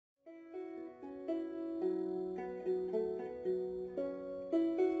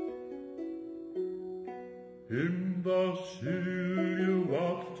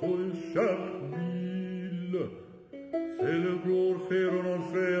Skiljevakt og kjærknil, Fellebror feron og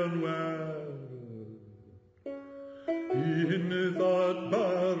frenvær. Inne that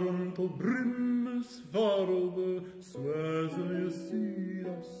barent og brimmes farve, Svæselig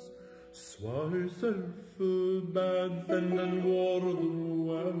sidas, Svai selfe bad fenden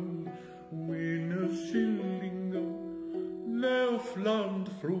warder Winne skillinga, Leofland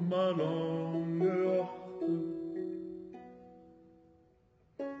fromma lange achte.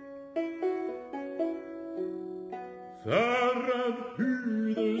 Färrad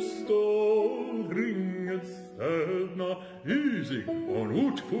huder stål ringet städna Isig och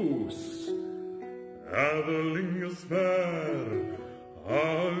nordfos Äderlinges fär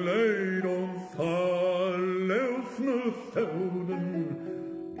Alleidon falleufne feuden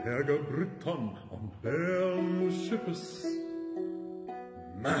Berga Bryttan om bern och skyppes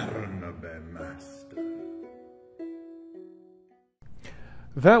Märne bemaster.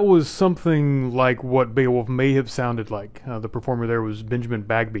 That was something like what Beowulf may have sounded like. The performer there was Benjamin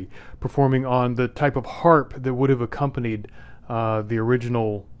Bagby, performing on the type of harp that would have accompanied the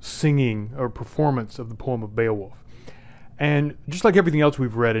original singing or performance of the poem of Beowulf. And just like everything else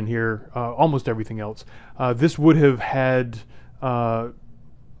we've read in here, almost everything else, this would have had a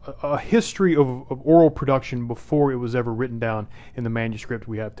history of oral production before it was ever written down in the manuscript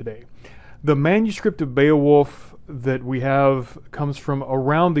we have today. The manuscript of Beowulf that we have comes from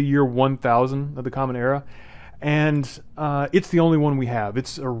around the year 1000 of the Common Era, and it's the only one we have.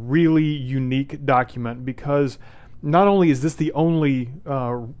 It's a really unique document because not only is this the only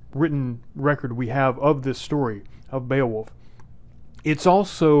written record we have of this story of Beowulf, it's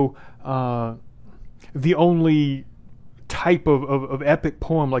also the only type of epic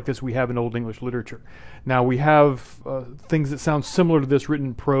poem like this we have in Old English literature. Now we have things that sound similar to this written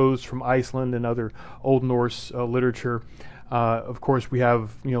in prose from Iceland and other Old Norse literature. Of course we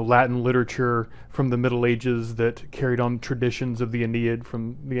have Latin literature from the Middle Ages that carried on traditions of the Aeneid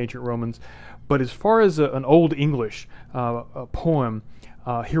from the ancient Romans. But as far as an Old English poem,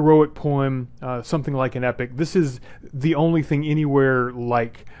 heroic poem, something like an epic, this is the only thing anywhere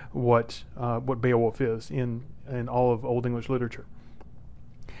like what Beowulf is in all of Old English literature.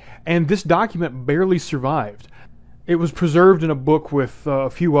 And this document barely survived. It was preserved in a book with a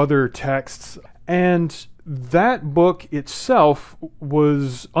few other texts, and that book itself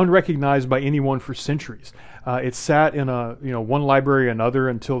was unrecognized by anyone for centuries. It sat in one library or another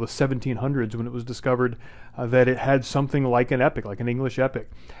until the 1700s when it was discovered that it had something like an epic, like an English epic.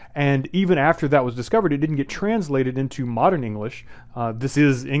 And even after that was discovered, it didn't get translated into modern English. This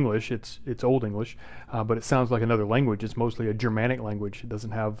is English, it's Old English, but it sounds like another language. It's mostly a Germanic language. It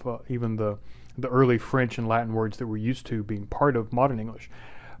doesn't have even the early French and Latin words that we're used to being part of modern English.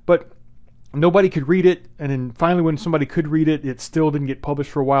 But nobody could read it, and then finally when somebody could read it, it still didn't get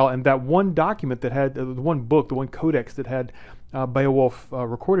published for a while, and that one document that had, the one book, the one codex that had Beowulf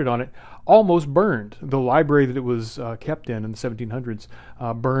recorded on it, almost burned. The library that it was kept in the 1700s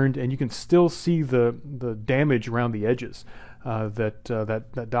burned, and you can still see the damage around the edges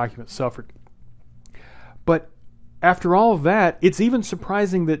that document suffered. But after all of that, it's even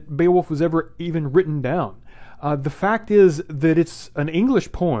surprising that Beowulf was ever even written down. The fact is that it's an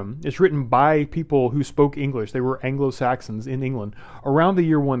English poem. It's written by people who spoke English. They were Anglo-Saxons in England around the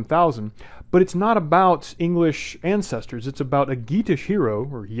year 1000. But it's not about English ancestors. It's about a Geatish hero,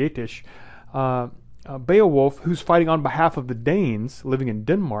 or Geatish, Beowulf, who's fighting on behalf of the Danes living in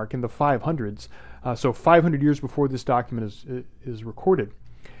Denmark in the 500s. So 500 years before this document is recorded.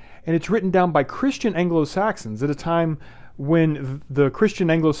 And it's written down by Christian Anglo-Saxons at a time when the Christian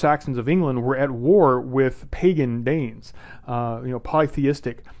Anglo-Saxons of England were at war with pagan Danes,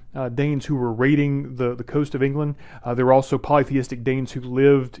 polytheistic Danes who were raiding the coast of England. There were also polytheistic Danes who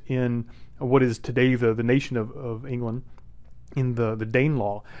lived in what is today the nation of England, in the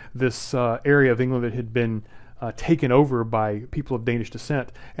Danelaw, this area of England that had been taken over by people of Danish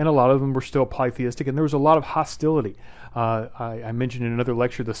descent, and a lot of them were still polytheistic, and there was a lot of hostility. I mentioned in another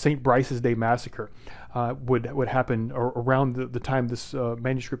lecture the St. Brice's Day Massacre would happen around the time this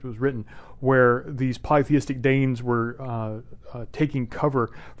manuscript was written, where these polytheistic Danes were taking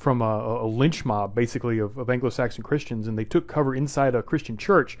cover from a lynch mob, basically, of Anglo-Saxon Christians, and they took cover inside a Christian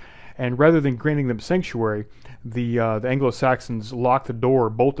church, and rather than granting them sanctuary, the Anglo-Saxons locked the door,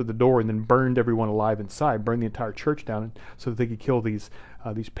 bolted the door, and then burned everyone alive inside, burned the entire church down so that they could kill these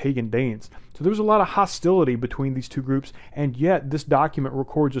pagan Danes. So there was a lot of hostility between these two groups, and yet this document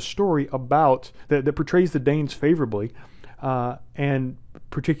records a story about that portrays the Danes favorably, and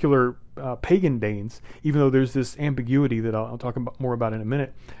particular pagan Danes, even though there's this ambiguity that I'll talk more about in a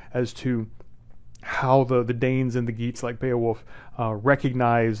minute as to how the Danes and the Geats, like Beowulf,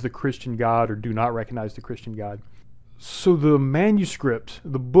 recognize the Christian God or do not recognize the Christian God. So the manuscript,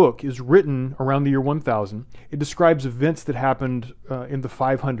 the book, is written around the year 1000. It describes events that happened in the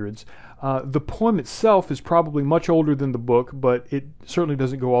 500s. The poem itself is probably much older than the book, but it certainly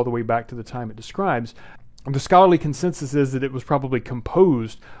doesn't go all the way back to the time it describes. The scholarly consensus is that it was probably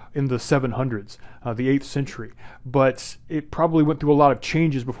composed in the 700s, the 8th century, but it probably went through a lot of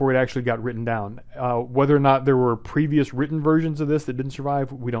changes before it actually got written down. Whether or not there were previous written versions of this that didn't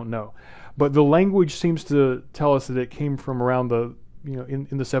survive, we don't know. But the language seems to tell us that it came from around the, in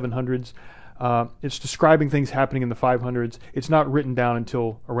the 700s. It's describing things happening in the 500s. It's not written down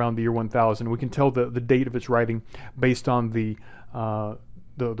until around the year 1000. We can tell the date of its writing based on the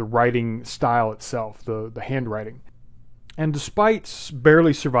writing style itself, the handwriting. And despite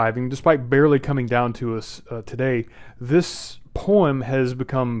barely surviving, despite barely coming down to us today, this poem has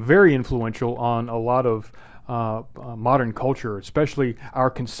become very influential on a lot of modern culture, especially our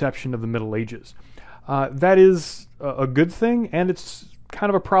conception of the Middle Ages. That is a good thing, and it's kind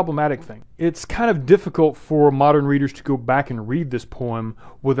of a problematic thing. It's kind of difficult for modern readers to go back and read this poem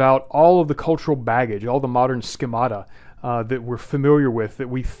without all of the cultural baggage, all the modern schemata that we're familiar with, that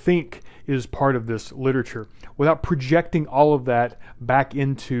we think is part of this literature, without projecting all of that back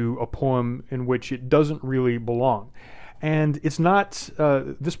into a poem in which it doesn't really belong. And it's not,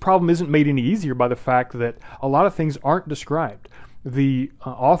 this problem isn't made any easier by the fact that a lot of things aren't described. The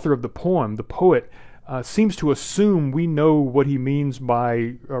author of the poem, the poet, seems to assume we know what he means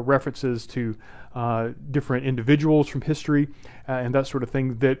by references to different individuals from history and that sort of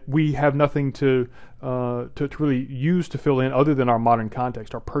thing, that we have nothing to really use to fill in other than our modern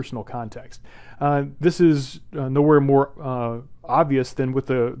context, our personal context. This is nowhere more obvious than with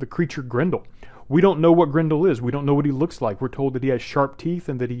the creature Grendel. We don't know what Grendel is. We don't know what he looks like. We're told that he has sharp teeth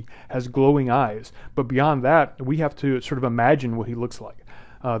and that he has glowing eyes. But beyond that, we have to sort of imagine what he looks like.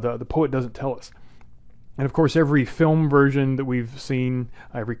 The poet doesn't tell us. And of course, every film version that we've seen,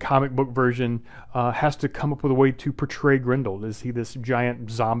 every comic book version, has to come up with a way to portray Grendel. Is he this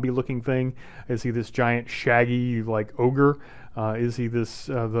giant zombie-looking thing? Is he this giant shaggy, like, ogre? Is he this,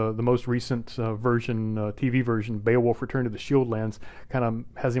 the most recent version, TV version, Beowulf Return to the Shieldlands, kind of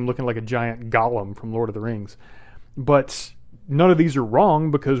has him looking like a giant golem from Lord of the Rings. But none of these are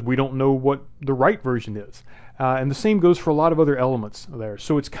wrong because we don't know what the right version is. And the same goes for a lot of other elements there.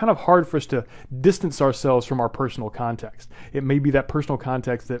 So it's kind of hard for us to distance ourselves from our personal context. It may be that personal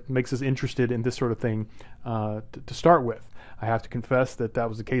context that makes us interested in this sort of thing to start with. I have to confess that that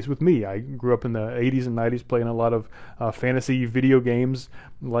was the case with me. I grew up in the 80s and 90s playing a lot of fantasy video games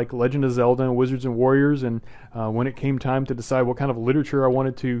like Legend of Zelda and Wizards and Warriors, and when it came time to decide what kind of literature I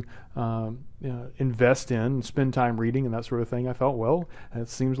wanted to invest in and spend time reading and that sort of thing, I thought, well, it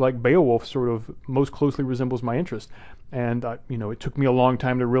seems like Beowulf sort of most closely resembles my interest. And it took me a long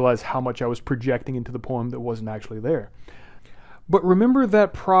time to realize how much I was projecting into the poem that wasn't actually there. But remember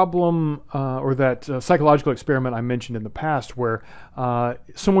that problem or that psychological experiment I mentioned in the past where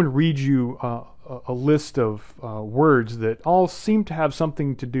someone reads you a list of words that all seem to have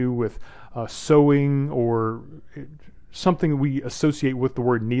something to do with sewing or something we associate with the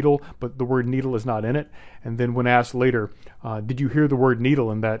word needle, but the word needle is not in it. And then when asked later, did you hear the word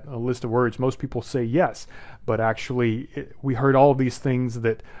needle in that list of words? Most people say yes, but actually we heard all of these things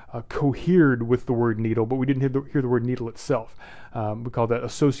that cohered with the word needle, but we didn't hear the word needle itself. We call that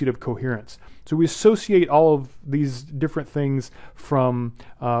associative coherence. So we associate all of these different things from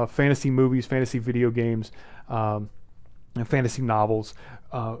fantasy movies, fantasy video games, and fantasy novels.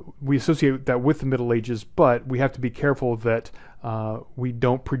 We associate that with the Middle Ages, but we have to be careful that we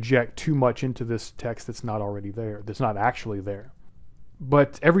don't project too much into this text that's not already there, that's not actually there.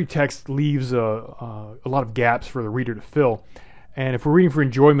 But every text leaves a lot of gaps for the reader to fill. And if we're reading for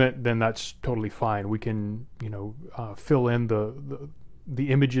enjoyment, then that's totally fine. We can, fill in the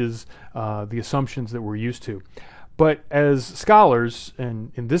images, the assumptions that we're used to. But as scholars,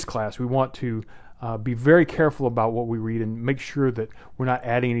 and in this class, we want to be very careful about what we read and make sure that we're not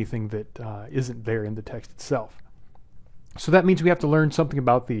adding anything that isn't there in the text itself. So that means we have to learn something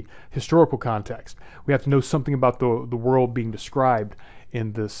about the historical context. We have to know something about the world being described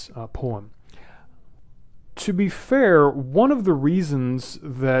in this poem. To be fair, one of the reasons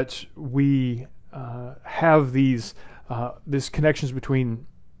that we have these connections between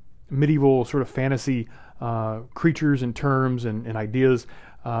medieval sort of fantasy creatures and terms and ideas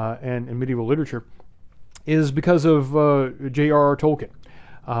and medieval literature is because of J.R.R. Tolkien.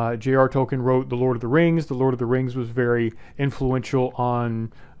 J.R.R. Tolkien wrote The Lord of the Rings. The Lord of the Rings was very influential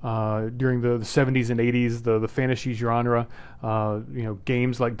on during the 70s and 80s, the fantasy genre,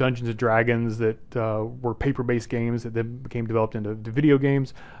 games like Dungeons and Dragons that were paper-based games that then became developed into video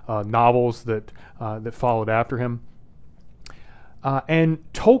games, novels that followed after him. And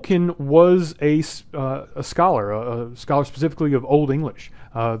Tolkien was a scholar, a scholar specifically of Old English,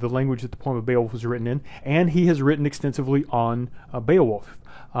 the language that the poem of Beowulf was written in, and he has written extensively on Beowulf.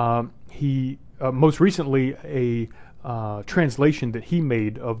 He most recently, a translation that he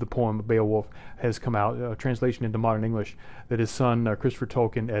made of the poem of Beowulf has come out, a translation into modern English that his son Christopher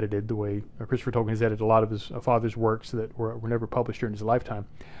Tolkien edited, the way Christopher Tolkien has edited a lot of his father's works that were never published during his lifetime.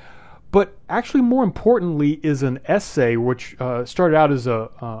 But actually, more importantly, is an essay which started out as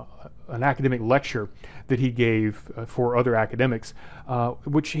an academic lecture that he gave for other academics,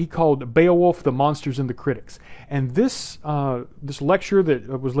 which he called "Beowulf: The Monsters and the Critics." And this lecture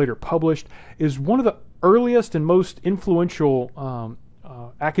that was later published is one of the earliest and most influential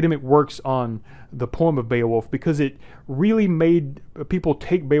academic works on the poem of Beowulf, because it really made people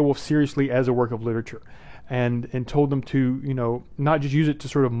take Beowulf seriously as a work of literature. And told them to, not just use it to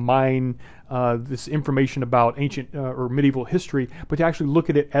sort of mine this information about ancient or medieval history, but to actually look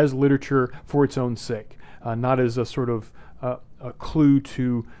at it as literature for its own sake, not as a sort of a clue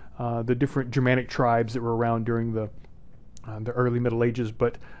to the different Germanic tribes that were around during the early Middle Ages,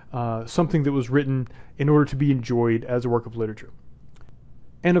 but something that was written in order to be enjoyed as a work of literature.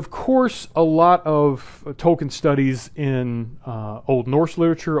 And of course, a lot of Tolkien studies in Old Norse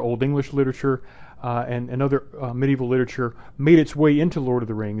literature, Old English literature, and other medieval literature made its way into Lord of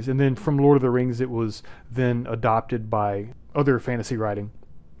the Rings, and then from Lord of the Rings it was then adopted by other fantasy writing.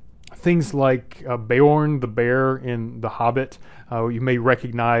 Things like Beorn the bear in The Hobbit, you may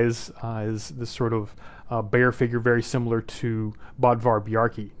recognize as this sort of bear figure very similar to Bodvar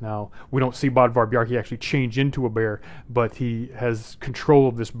Bjarki. Now, we don't see Bodvar Bjarki actually change into a bear, but he has control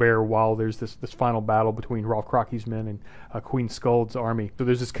of this bear while there's this final battle between Rolf Kroki's men and Queen Skuld's army. So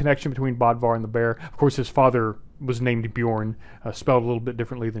there's this connection between Bodvar and the bear. Of course, his father was named Bjorn, spelled a little bit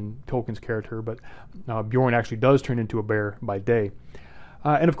differently than Tolkien's character, but Bjorn actually does turn into a bear by day.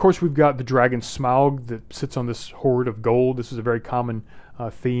 And of course, we've got the dragon Smaug that sits on this hoard of gold. This is a very common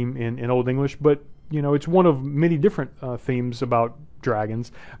theme in Old English, but it's one of many different themes about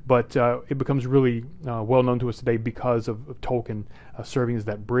dragons, but it becomes really well known to us today because of Tolkien serving as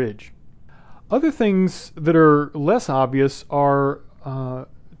that bridge. Other things that are less obvious are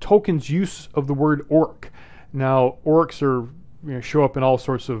Tolkien's use of the word orc. Now, orcs show up in all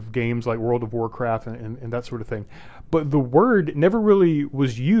sorts of games like World of Warcraft and that sort of thing. But the word never really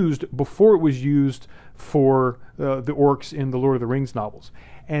was used before it was used for the orcs in the Lord of the Rings novels.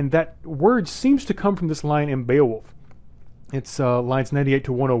 And that word seems to come from this line in Beowulf. It's lines 98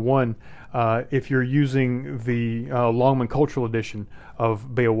 to 101. If you're using the Longman Cultural Edition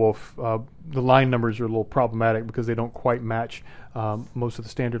of Beowulf, the line numbers are a little problematic because they don't quite match most of the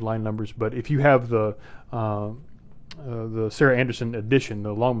standard line numbers. But if you have the Sarah Anderson edition,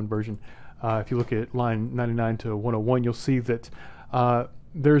 the Longman version, if you look at line 99 to 101, you'll see that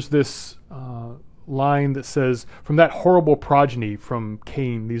there's this line that says, from that horrible progeny from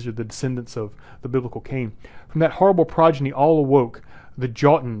Cain, these are the descendants of the biblical Cain, from that horrible progeny all awoke the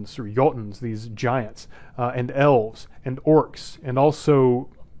Jotuns, or Jotuns, these giants, and elves, and orcs, and also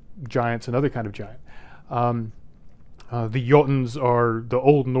giants, another kind of giant. The Jotuns are the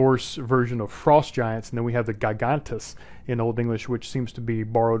Old Norse version of frost giants, and then we have the Gigantus in Old English, which seems to be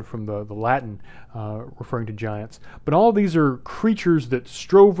borrowed from the Latin, referring to giants. But all these are creatures that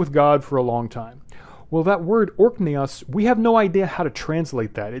strove with God for a long time. Well, that word orkneos, we have no idea how to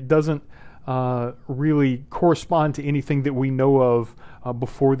translate that. It doesn't really correspond to anything that we know of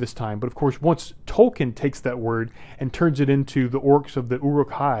before this time. But of course, once Tolkien takes that word and turns it into the orcs of the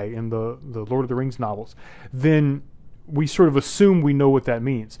Uruk-hai in the Lord of the Rings novels, then we sort of assume we know what that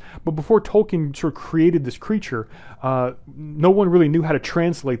means. But before Tolkien sort of created this creature, no one really knew how to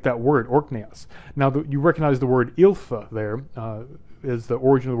translate that word, orkneos. Now, you recognize the word Ilfa there is the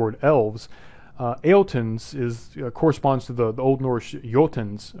origin of the word elves. Eotens corresponds to the Old Norse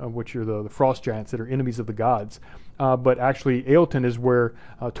Jotuns, which are the frost giants that are enemies of the gods. But actually, Eoten is where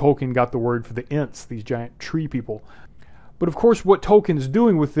Tolkien got the word for the Ents, these giant tree people. But of course, what Tolkien is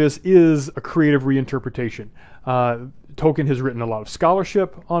doing with this is a creative reinterpretation. Tolkien has written a lot of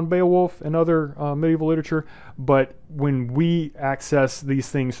scholarship on Beowulf and other medieval literature, but when we access these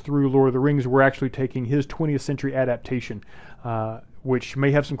things through Lord of the Rings, we're actually taking his 20th century adaptation, which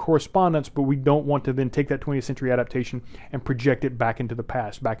may have some correspondence, but we don't want to then take that 20th century adaptation and project it back into the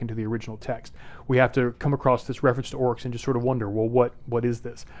past, back into the original text. We have to come across this reference to orcs and just sort of wonder, well, what is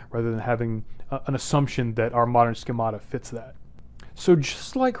this? Rather than having an assumption that our modern schemata fits that. So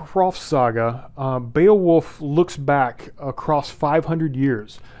just like Hrolf's saga, Beowulf looks back across 500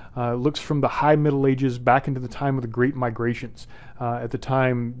 years, looks from the High Middle Ages back into the time of the Great Migrations. At the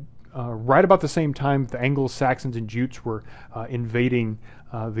time, right about the same time the Anglo-Saxons and Jutes were invading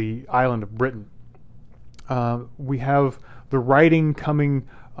the island of Britain. We have the writing coming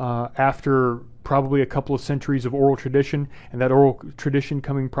after probably a couple of centuries of oral tradition, and that oral tradition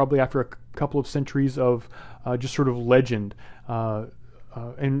coming probably after a couple of centuries of just sort of legend.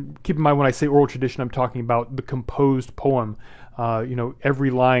 And keep in mind, when I say oral tradition, I'm talking about the composed poem,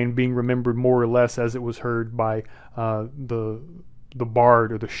 every line being remembered more or less as it was heard by the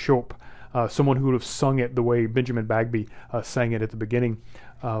bard or the shop, someone who would have sung it the way Benjamin Bagby sang it at the beginning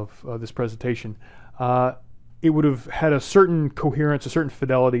of this presentation. It would have had a certain coherence, a certain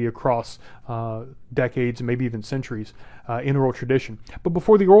fidelity across decades and maybe even centuries in oral tradition. But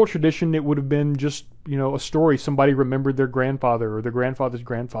before the oral tradition, it would have been just, a story somebody remembered their grandfather or their grandfather's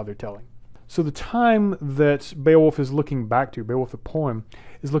grandfather telling. So the time that Beowulf is looking back to, Beowulf the poem,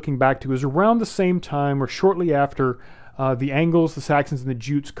 is looking back to is around the same time or shortly after the Angles, the Saxons, and the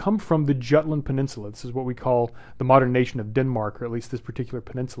Jutes come from the Jutland Peninsula. This is what we call the modern nation of Denmark, or at least this particular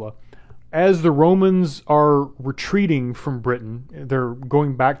peninsula. As the Romans are retreating from Britain, they're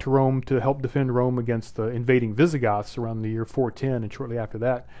going back to Rome to help defend Rome against the invading Visigoths around the year 410 and shortly after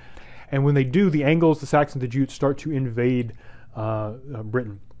that. And when they do, the Angles, the Saxons, the Jutes start to invade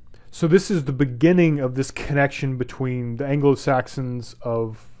Britain. So this is the beginning of this connection between the Anglo-Saxons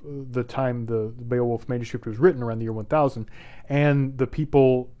of the time the Beowulf manuscript was written around the year 1000 and the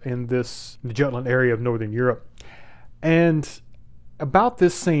people in the Jutland area of northern Europe. And about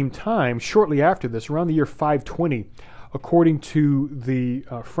this same time, shortly after this, around the year 520, according to the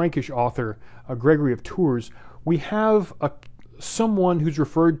Frankish author Gregory of Tours, we have someone who's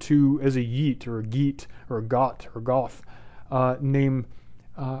referred to as a Yeet or a Geet or a Got or Goth named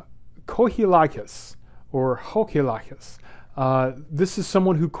Kohilakis or Hokilakis. This is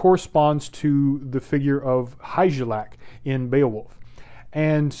someone who corresponds to the figure of Hygelac in Beowulf.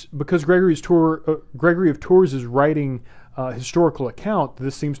 And because Gregory of Tours is writing historical account,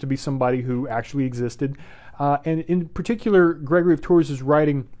 this seems to be somebody who actually existed. And in particular, Gregory of Tours is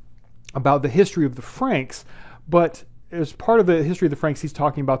writing about the history of the Franks, but as part of the history of the Franks, he's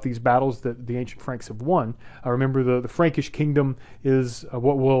talking about these battles that the ancient Franks have won. Remember, the Frankish kingdom is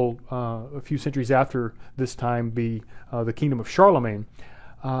what will, a few centuries after this time, be the kingdom of Charlemagne.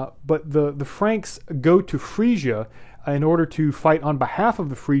 But the Franks go to Frisia in order to fight on behalf of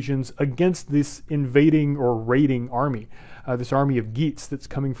the Frisians against this invading or raiding army, this army of Geats that's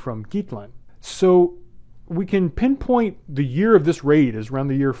coming from Geatland. So we can pinpoint the year of this raid as around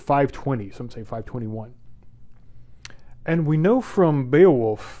the year 520, some say 521. And we know from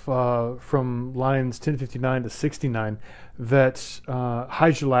Beowulf, from lines 1059 to 69, that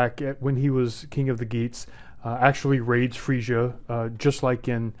Hygelac, when he was king of the Geats, actually raids Frisia, just like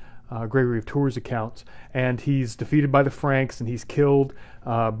in Gregory of Tours' accounts, and he's defeated by the Franks and he's killed.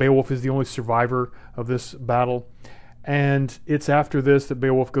 Beowulf is the only survivor of this battle, and it's after this that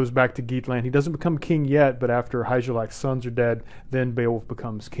Beowulf goes back to Geatland. He doesn't become king yet, but after Hygelac's sons are dead, then Beowulf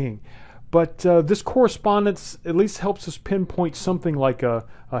becomes king. But this correspondence at least helps us pinpoint something like a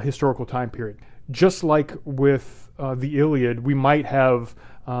historical time period. Just like with the Iliad, we might have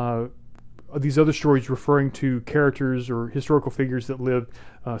these other stories referring to characters or historical figures that lived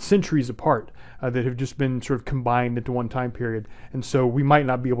centuries apart, that have just been sort of combined into one time period. And so we might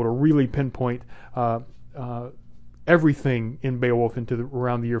not be able to really pinpoint everything in Beowulf into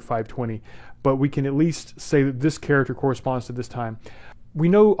around the year 520, but we can at least say that this character corresponds to this time. We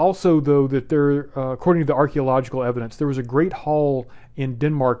know also, though, that there, according to the archaeological evidence, there was a great hall in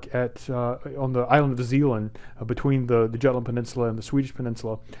Denmark on the island of Zealand, between the Jutland Peninsula and the Swedish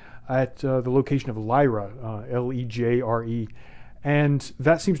Peninsula, at the location of Lyra, L-E-J-R-E. And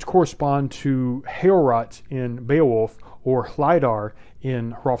that seems to correspond to Heorot in Beowulf, or Hlydar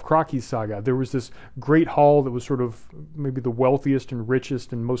in Hrolf Kraki's saga. There was this great hall that was sort of maybe the wealthiest and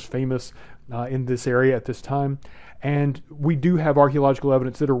richest and most famous in this area at this time. And we do have archaeological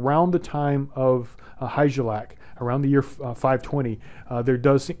evidence that around the time of Hygelac, around the year 520, there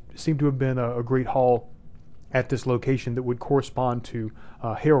does seem to have been a great hall at this location that would correspond to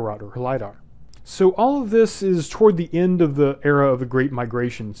Heorot or Hlydar. So all of this is toward the end of the era of the Great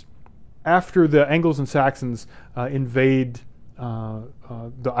Migrations. After the Angles and Saxons invade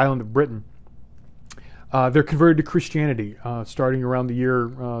the island of Britain, they're converted to Christianity starting around the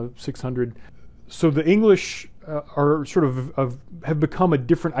year 600. So the English are sort of have become a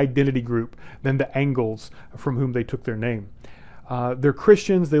different identity group than the Angles from whom they took their name. They're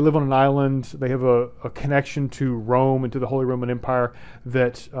Christians. They live on an island. They have a connection to Rome and to the Holy Roman Empire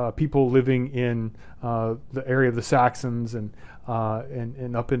that people living in the area of the Saxons and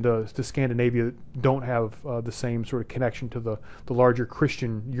up into Scandinavia don't have the same sort of connection to the larger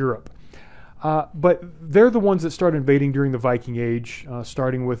Christian Europe. But they're the ones that start invading during the Viking Age,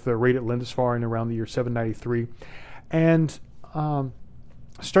 starting with the raid at Lindisfarne around the year 793. And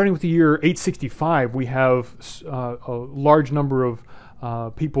starting with the year 865, we have a large number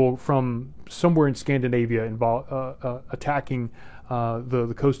of people from somewhere in Scandinavia attacking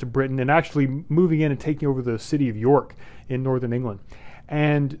the coast of Britain and actually moving in and taking over the city of York in northern England.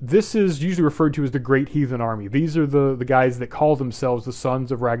 And this is usually referred to as the Great Heathen Army. These are the guys that call themselves the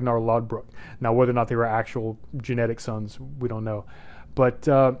sons of Ragnar Lodbrok. Now, whether or not they were actual genetic sons, we don't know. But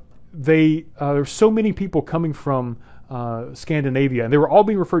there's so many people coming from Scandinavia, and they were all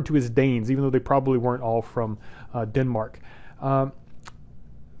being referred to as Danes, even though they probably weren't all from Denmark.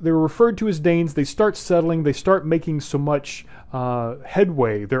 They were referred to as Danes. They start settling. They start making so much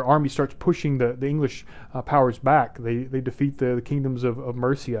headway. Their army starts pushing the English powers back. They defeat the kingdoms of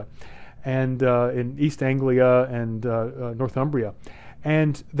Mercia and in East Anglia and Northumbria.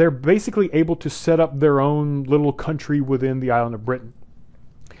 And they're basically able to set up their own little country within the island of Britain.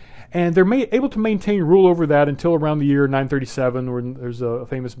 And they're able to maintain rule over that until around the year 937, when there's a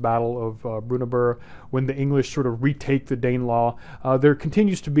famous battle of Brunanburh, when the English sort of retake the Danelaw. There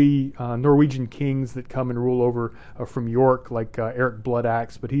continues to be Norwegian kings that come and rule over from York, like Eric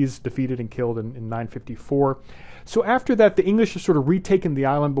Bloodaxe, but he's defeated and killed in 954. So after that, the English have sort of retaken the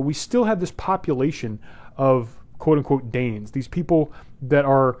island, but we still have this population of quote-unquote Danes, these people that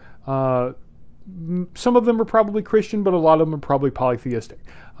are... some of them are probably Christian, but a lot of them are probably polytheistic.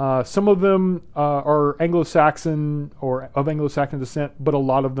 Some of them are Anglo-Saxon or of Anglo-Saxon descent, but a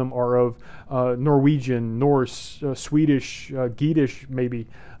lot of them are of Norwegian, Norse, Swedish, Geatish maybe,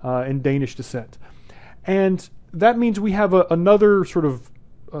 and Danish descent. And that means we have another sort of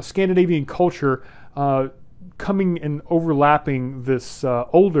Scandinavian culture coming and overlapping this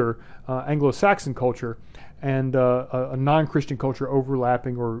older Anglo-Saxon culture and a non-Christian culture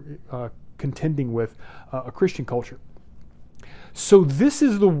overlapping or contending with a Christian culture. So this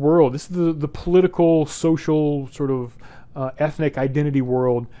is the world, this is the political, social, sort of ethnic identity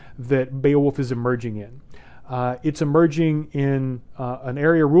world that Beowulf is emerging in. It's emerging in an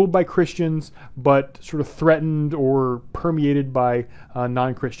area ruled by Christians, but sort of threatened or permeated by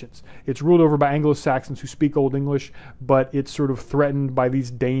non-Christians. It's ruled over by Anglo-Saxons who speak Old English, but it's sort of threatened by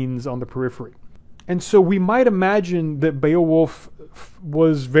these Danes on the periphery. And so we might imagine that Beowulf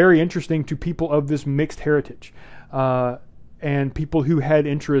was very interesting to people of this mixed heritage, and people who had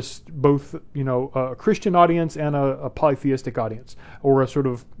interest, both, a Christian audience and a polytheistic audience, or a sort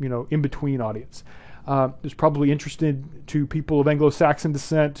of, in-between audience. It's probably interested to people of Anglo-Saxon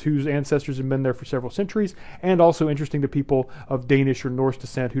descent whose ancestors had been there for several centuries, and also interesting to people of Danish or Norse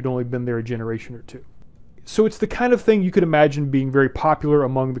descent who'd only been there a generation or two. So it's the kind of thing you could imagine being very popular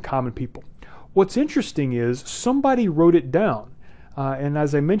among the common people. What's interesting is somebody wrote it down. And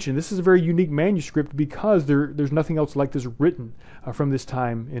as I mentioned, this is a very unique manuscript because there's nothing else like this written from this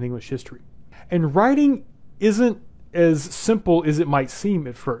time in English history. And writing isn't as simple as it might seem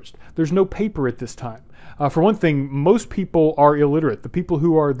at first. There's no paper at this time. For one thing, most people are illiterate. The people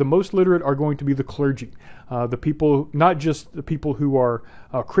who are the most literate are going to be the clergy. The people, not just the people who are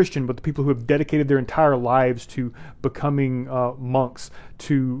Christian, but the people who have dedicated their entire lives to becoming monks,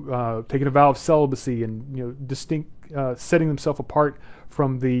 to taking a vow of celibacy and setting themselves apart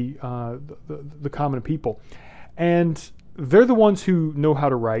from the common people. And they're the ones who know how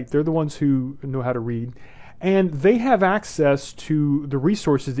to write. They're the ones who know how to read. And they have access to the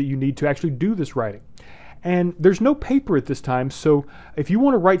resources that you need to actually do this writing. And there's no paper at this time, so if you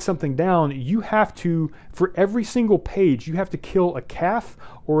want to write something down, you have to, for every single page, you have to kill a calf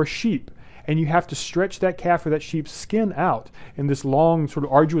or a sheep. And you have to stretch that calf or that sheep's skin out in this long, sort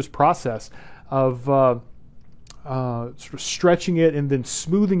of arduous process of sort of stretching it and then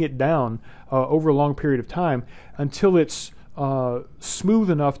smoothing it down over a long period of time until it's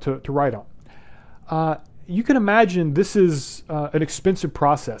smooth enough to write on. You can imagine this is an expensive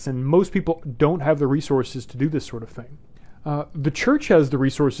process, and most people don't have the resources to do this sort of thing. The church has the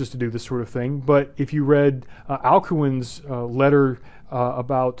resources to do this sort of thing, but if you read Alcuin's letter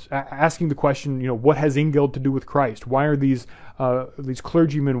about asking the question, what has Ingeld to do with Christ? Why are these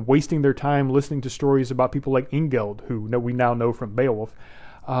clergymen wasting their time listening to stories about people like Ingeld, who we now know from Beowulf?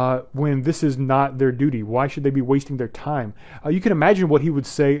 when this is not their duty? Why should they be wasting their time? You can imagine what he would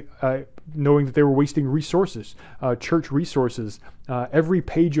say, knowing that they were wasting resources, church resources. Every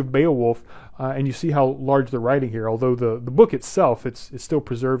page of Beowulf, and you see how large the writing here, although the book itself, it's still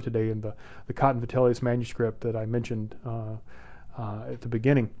preserved today in the Cotton Vitellius manuscript that I mentioned at the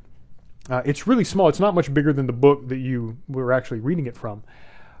beginning. It's really small. It's not much bigger than the book that you were actually reading it from.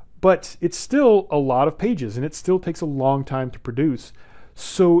 But it's still a lot of pages, and it still takes a long time to produce.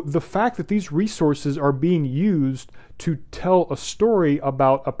 So the fact that these resources are being used to tell a story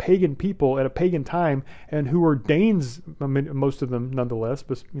about a pagan people at a pagan time, and who are Danes, I mean, most of them nonetheless,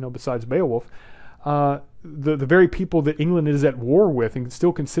 but, besides Beowulf, the very people that England is at war with and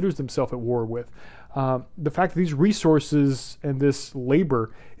still considers themselves at war with. The fact that these resources and this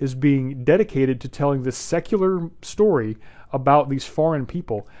labor is being dedicated to telling this secular story about these foreign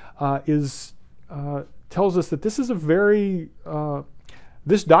people tells us that this is a very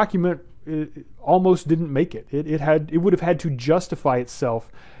this document almost didn't make it. It would have had to justify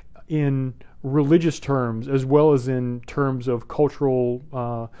itself in religious terms as well as in terms of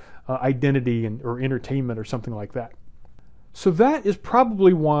cultural identity or entertainment or something like that. So that is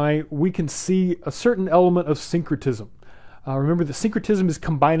probably why we can see a certain element of syncretism. Remember that syncretism is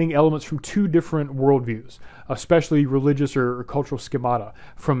combining elements from two different worldviews, especially religious or cultural schemata,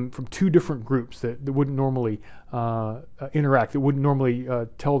 from two different groups that wouldn't normally interact, that wouldn't normally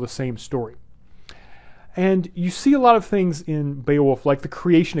tell the same story. And you see a lot of things in Beowulf, like the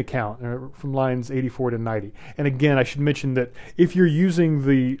creation account from lines 84 to 90. And again, I should mention that if you're using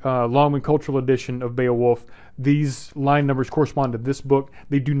the Longman Cultural Edition of Beowulf, these line numbers correspond to this book.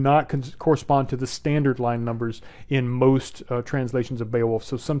 They do not correspond to the standard line numbers in most translations of Beowulf.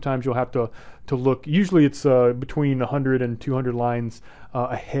 So sometimes you'll have to look. Usually it's between 100 and 200 lines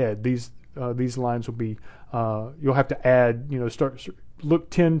ahead. These lines will be, you'll have to add, look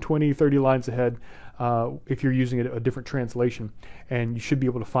 10, 20, 30 lines ahead if you're using a different translation, and you should be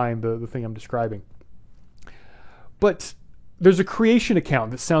able to find the thing I'm describing. But there's a creation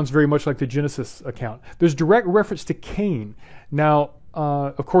account that sounds very much like the Genesis account. There's direct reference to Cain. Now,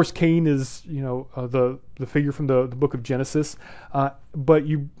 of course, Cain is the figure from the book of Genesis, but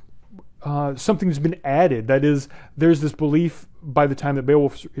something's been added. That is, there's this belief by the time that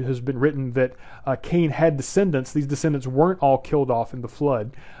Beowulf has been written that Cain had descendants. These descendants weren't all killed off in the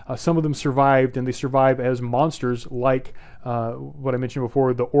flood. Some of them survived, and they survive as monsters like what I mentioned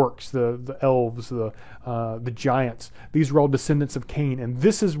before, the orcs, the elves, the giants. These were all descendants of Cain, and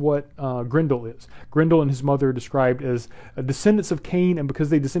this is what Grendel is. Grendel and his mother are described as descendants of Cain, and because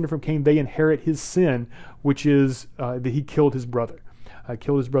they descended from Cain, they inherit his sin, which is that he killed his brother.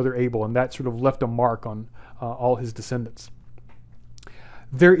 Killed his brother Abel, and that sort of left a mark on all his descendants.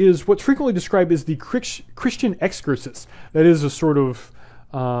 There is what's frequently described as the Christian excursus. That is a sort of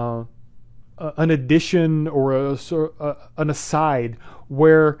an addition or an aside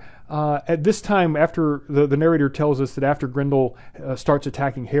where at this time, after the narrator tells us that after Grendel starts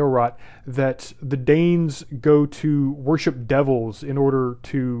attacking Heorot, that the Danes go to worship devils in order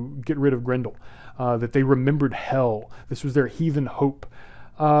to get rid of Grendel. That they remembered hell. This was their heathen hope.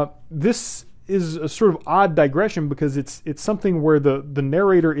 This is a sort of odd digression because it's something where the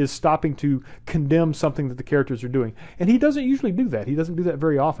narrator is stopping to condemn something that the characters are doing. And he doesn't usually do that. He doesn't do that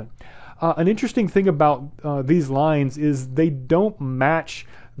very often. An interesting thing about these lines is they don't match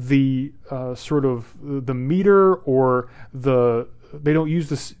the sort of the meter or they don't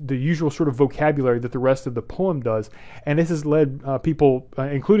use the usual sort of vocabulary that the rest of the poem does. And this has led people,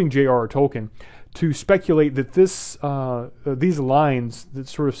 including J.R.R. Tolkien, to speculate that these lines that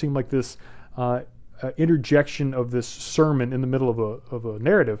sort of seem like this interjection of this sermon in the middle of a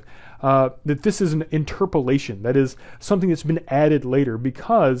narrative, that this is an interpolation. That is something that's been added later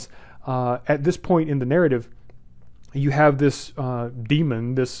because at this point in the narrative, you have this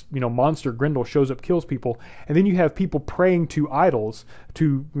demon, this monster Grendel shows up, kills people, and then you have people praying to idols,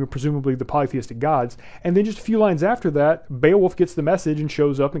 to presumably the polytheistic gods, and then just a few lines after that, Beowulf gets the message and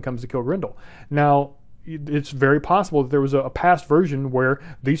shows up and comes to kill Grendel. Now, it's very possible that there was a past version where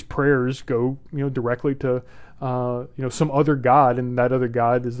these prayers go directly to some other god, and that other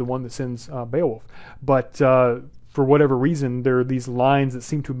god is the one that sends Beowulf. But for whatever reason, there are these lines that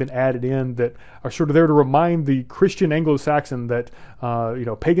seem to have been added in that are sort of there to remind the Christian Anglo-Saxon that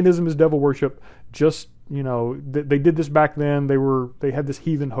paganism is devil worship. Just they did this back then. They had this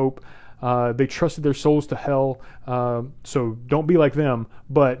heathen hope. They trusted their souls to hell. So don't be like them.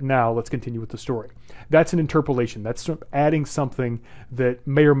 But now let's continue with the story. That's an interpolation. That's sort of adding something that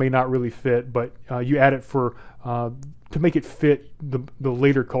may or may not really fit, but you add it to make it fit the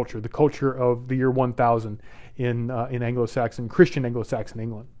later culture, the culture of the year 1000 in Anglo-Saxon, Christian Anglo-Saxon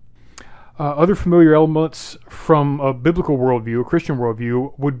England. Other familiar elements from a biblical worldview, a Christian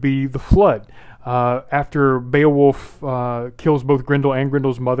worldview, would be the flood. After Beowulf kills both Grendel and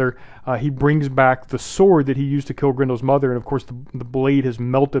Grendel's mother, he brings back the sword that he used to kill Grendel's mother, and of course the blade has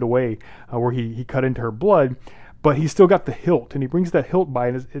melted away where he cut into her blood, but he's still got the hilt, and he brings that hilt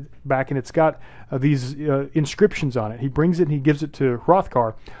back, and it's got these inscriptions on it. He brings it and he gives it to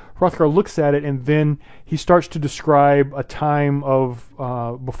Hrothgar. Hrothgar looks at it, and then he starts to describe a time of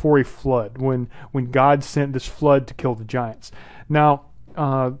before a flood, when God sent this flood to kill the giants. Now,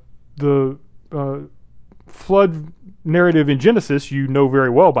 the flood narrative in Genesis, you know very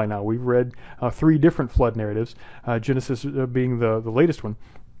well by now. We've read 3 different flood narratives, Genesis being the latest one.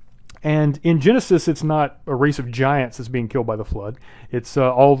 And in Genesis, it's not a race of giants that's being killed by the flood. It's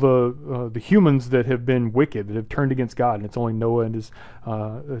all the humans that have been wicked, that have turned against God, and it's only Noah and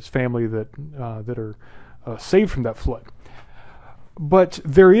his family that are saved from that flood. But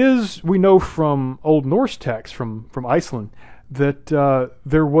there is, we know from Old Norse texts, from Iceland, that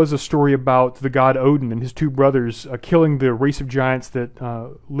there was a story about the god Odin and his 2 brothers killing the race of giants that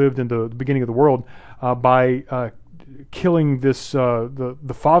lived in the beginning of the world by killing this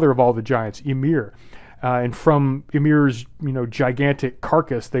the father of all the giants, Ymir. And from Ymir's gigantic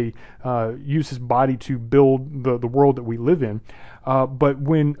carcass, they use his body to build the world that we live in. But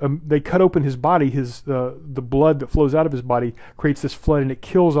when they cut open his body, the blood that flows out of his body creates this flood, and it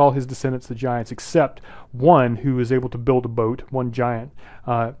kills all his descendants, the giants, except one who is able to build a boat. One giant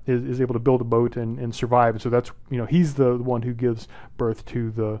is able to build a boat and survive. And so that's he's the one who gives birth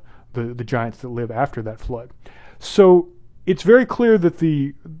to the giants that live after that flood. So it's very clear that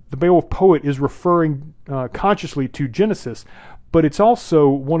the Beowulf poet is referring consciously to Genesis, but it's also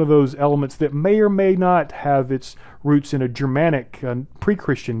one of those elements that may or may not have its roots in a Germanic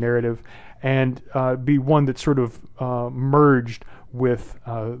pre-Christian narrative and be one that's sort of merged with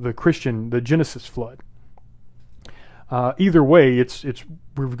the Genesis flood. Either way,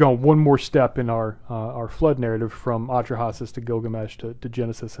 we've gone one more step in our flood narrative from Atrahasis to Gilgamesh to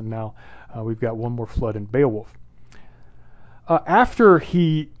Genesis, and now we've got one more flood in Beowulf. After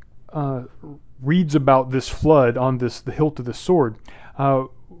he reads about this flood on the hilt of the sword,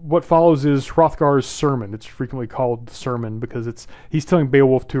 what follows is Hrothgar's sermon. It's frequently called the sermon because he's telling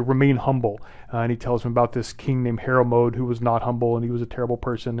Beowulf to remain humble, and he tells him about this king named Hermod who was not humble and he was a terrible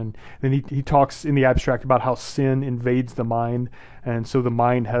person. And then he talks in the abstract about how sin invades the mind, and so the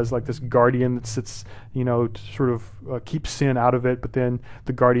mind has like this guardian that sits, to sort of keep sin out of it. But then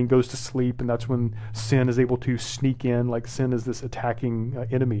the guardian goes to sleep, and that's when sin is able to sneak in. Like sin is this attacking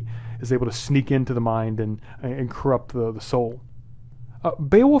enemy, is able to sneak into the mind and corrupt the soul.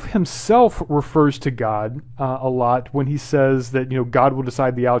 Beowulf himself refers to God a lot when he says that God will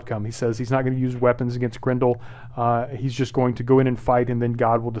decide the outcome. He says he's not going to use weapons against Grendel. He's just going to go in and fight, and then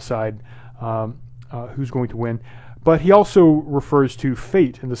God will decide who's going to win. But he also refers to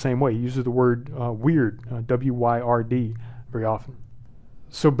fate in the same way. He uses the word weird, W-Y-R-D, very often.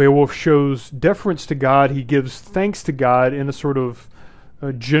 So Beowulf shows deference to God. He gives thanks to God in a sort of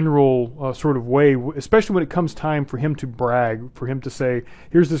a general sort of way, especially when it comes time for him to brag, for him to say,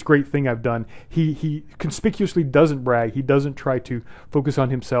 here's this great thing I've done. He conspicuously doesn't brag. He doesn't try to focus on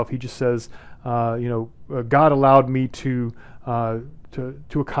himself. He just says, God allowed me to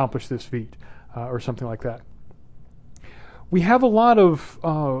accomplish this feat, or something like that. We have a lot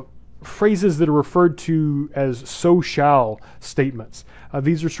of phrases that are referred to as so shall statements.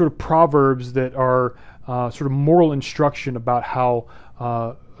 These are sort of proverbs that are sort of moral instruction about how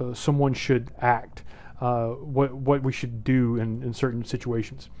someone should act, what we should do in certain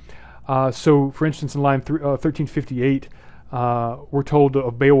situations. So, for instance, in line 1358, we're told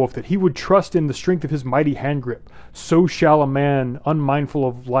of Beowulf that he would trust in the strength of his mighty hand grip. So shall a man, unmindful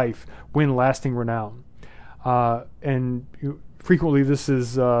of life, win lasting renown. And frequently this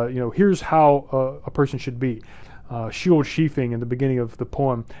is, here's how a person should be. Shield Sheafing in the beginning of the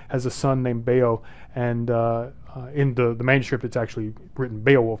poem has a son named Beo, and in the manuscript it's actually written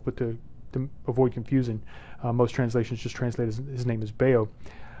Beowulf, but to avoid confusion, most translations just translate his name as Beo.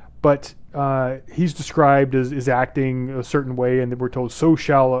 But he's described as acting a certain way, and we're told, so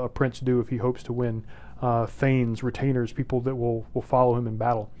shall a prince do if he hopes to win thanes, retainers, people that will follow him in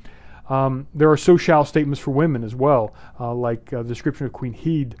battle. There are so shall statements for women as well, like the description of Queen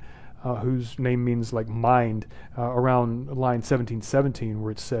Hede, whose name means like mind, around line 1717,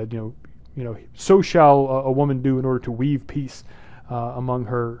 where it said, so shall a woman do in order to weave peace among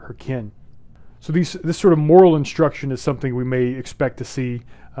her kin. So this sort of moral instruction is something we may expect to see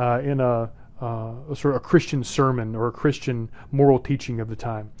in a sort of a Christian sermon or a Christian moral teaching of the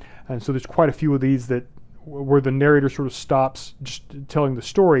time. And so there's quite a few of these that where the narrator sort of stops just telling the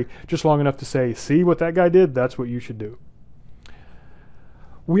story just long enough to say, see what that guy did? That's what you should do.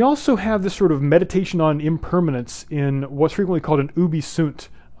 We also have this sort of meditation on impermanence in what's frequently called an ubi sunt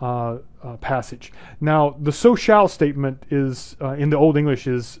passage. Now, the so shall statement is, in the Old English,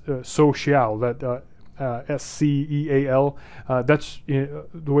 is so shall, that S-C-E-A-L. That's the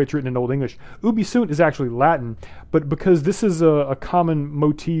way it's written in Old English. Ubi sunt is actually Latin, but because this is a common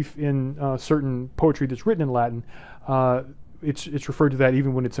motif in certain poetry that's written in Latin, it's referred to that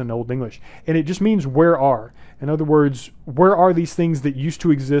even when it's in Old English. And it just means where are. In other words, where are these things that used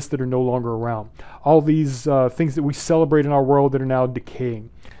to exist that are no longer around? All these things that we celebrate in our world that are now decaying.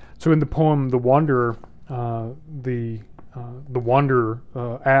 So in the poem The Wanderer, the wanderer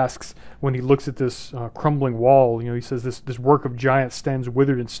asks, when he looks at this crumbling wall, he says this work of giants stands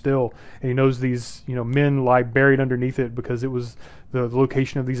withered and still, and he knows these men lie buried underneath it because it was the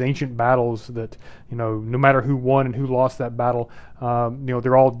location of these ancient battles that no matter who won and who lost that battle,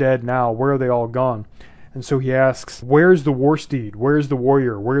 they're all dead now. Where are they all gone? And so he asks, where's the war steed? Where's the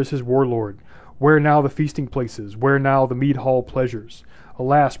warrior? Where's his warlord? Where now the feasting places? Where now the mead hall pleasures?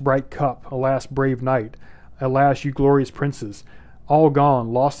 Alas, bright cup! Alas, brave knight! Alas, you glorious princes, all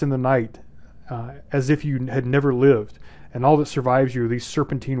gone, lost in the night, as if you had never lived, and all that survives you are these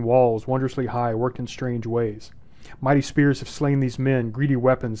serpentine walls, wondrously high, worked in strange ways. Mighty spears have slain these men, greedy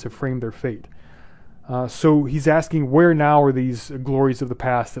weapons have framed their fate. So he's asking, where now are these glories of the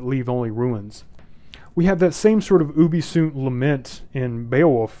past that leave only ruins? We have that same sort of ubi sunt lament in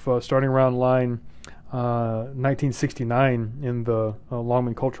Beowulf, starting around line 1969 in the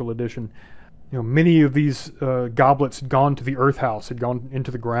Longman Cultural Edition. Many of these goblets had gone to the earth house, had gone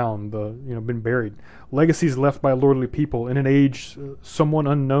into the ground, been buried. Legacies left by a lordly people. In an age, someone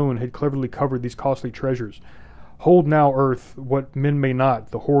unknown had cleverly covered these costly treasures. Hold now, earth, what men may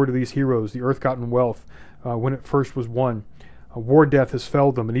not, the hoard of these heroes, the earth-gotten wealth, when it first was won. War death has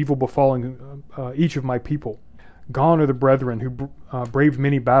felled them, and evil befalling each of my people. Gone are the brethren who braved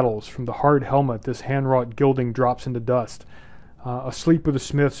many battles. From the hard helmet this hand-wrought gilding drops into dust. Asleep are the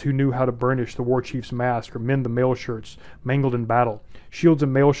smiths who knew how to burnish the war chief's mask or mend the mail shirts mangled in battle. Shields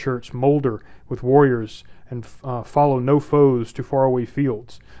and mail shirts molder with warriors and follow no foes to faraway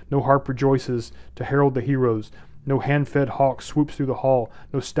fields. No harp rejoices to herald the heroes. No hand-fed hawk swoops through the hall.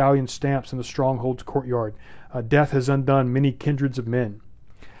 No stallion stamps in the stronghold's courtyard. Death has undone many kindreds of men.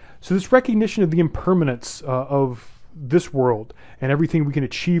 So this recognition of the impermanence of this world and everything we can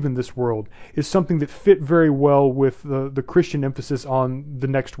achieve in this world is something that fit very well with the Christian emphasis on the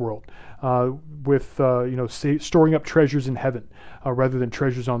next world, with storing up treasures in heaven rather than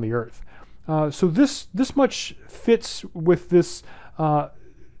treasures on the earth. So this much fits with this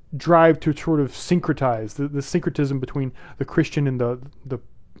drive to sort of syncretize, the syncretism between the Christian and the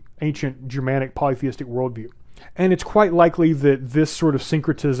ancient Germanic polytheistic worldview. And it's quite likely that this sort of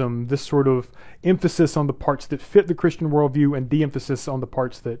syncretism, this sort of emphasis on the parts that fit the Christian worldview and de-emphasis on the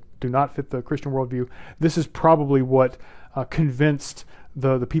parts that do not fit the Christian worldview, this is probably what convinced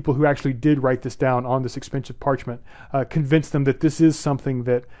the people who actually did write this down on this expensive parchment, convinced them that this is something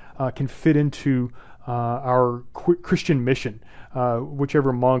that can fit into our Christian mission.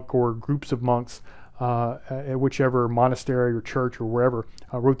 Whichever monk or groups of monks, whichever monastery or church or wherever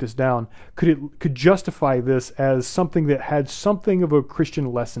wrote this down, could justify this as something that had something of a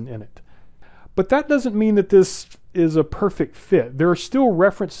Christian lesson in it. But that doesn't mean that this is a perfect fit. There are still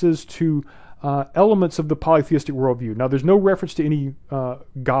references to elements of the polytheistic worldview. Now, there's no reference to any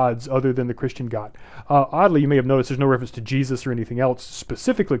gods other than the Christian God. Oddly, you may have noticed there's no reference to Jesus or anything else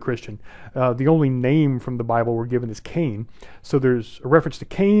specifically Christian. The only name from the Bible we're given is Cain. So there's a reference to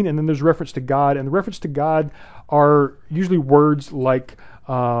Cain, and then there's reference to God. And the reference to God are usually words like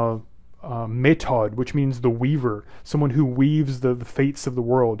metod, which means the weaver, someone who weaves the fates of the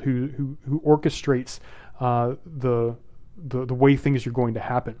world, who orchestrates the way things are going to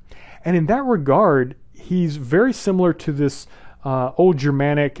happen. And in that regard, he's very similar to this old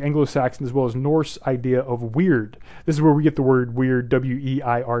Germanic, Anglo-Saxon, as well as Norse idea of weird. This is where we get the word weird,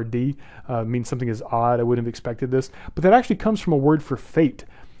 W-E-I-R-D. Means something is odd. I wouldn't have expected this. But that actually comes from a word for fate.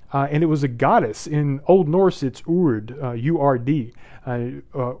 And it was a goddess. In Old Norse, it's Urd, U-R-D.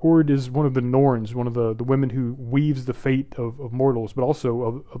 Urd is one of the Norns, one of the women who weaves the fate of mortals, but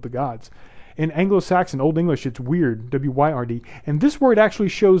also of the gods. In Anglo-Saxon, Old English, it's weird, W-Y-R-D. And this word actually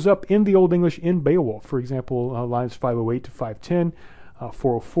shows up in the Old English in Beowulf. For example, lines 508 to 510,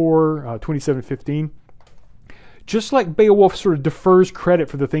 404, 2715. Just like Beowulf sort of defers credit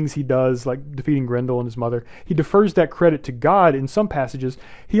for the things he does, like defeating Grendel and his mother, he defers that credit to God in some passages.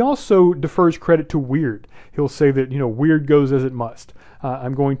 He also defers credit to weird. He'll say that, weird goes as it must.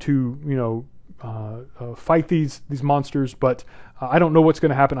 I'm going to, fight these monsters, but I don't know what's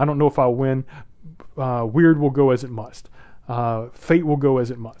going to happen. I don't know if I'll win. Weird will go as it must. Fate will go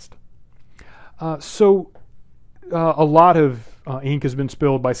as it must. So a lot of ink has been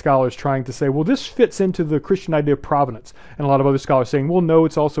spilled by scholars trying to say, well, this fits into the Christian idea of providence. And a lot of other scholars saying, well, no,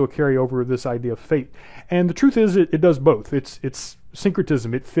 it's also a carryover of this idea of fate. And the truth is it does both. It's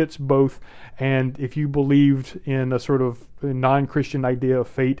syncretism. It fits both. And if you believed in a sort of non-Christian idea of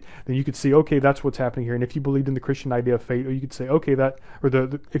fate, then you could see, okay, that's what's happening here. And if you believed in the Christian idea of fate, or you could say, okay,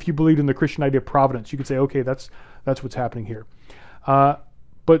 if you believed in the Christian idea of providence, you could say, okay, that's what's happening here.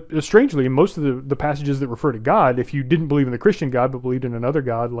 But strangely, in most of the passages that refer to God, if you didn't believe in the Christian God, but believed in another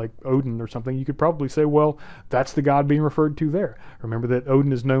God like Odin or something, you could probably say, well, that's the God being referred to there. Remember that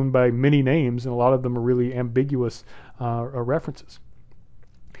Odin is known by many names, and a lot of them are really ambiguous references.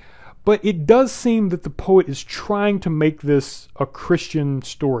 But it does seem that the poet is trying to make this a Christian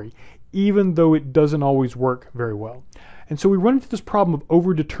story, even though it doesn't always work very well. And so we run into this problem of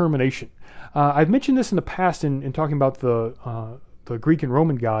overdetermination. I've mentioned this in the past in talking about the Greek and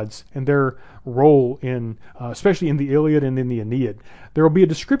Roman gods and their role in, especially in the Iliad and in the Aeneid. There will be a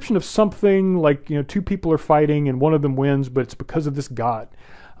description of something like, two people are fighting and one of them wins, but it's because of this god.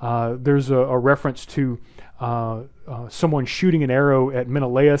 There's a reference to someone shooting an arrow at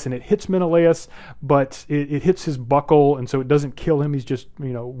Menelaus, and it hits Menelaus, but it hits his buckle, and so it doesn't kill him. He's just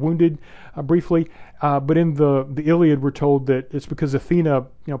wounded briefly. But in the Iliad, we're told that it's because Athena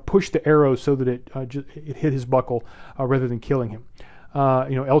pushed the arrow so that it hit his buckle rather than killing him.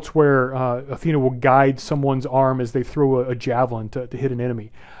 Elsewhere, Athena will guide someone's arm as they throw a javelin to hit an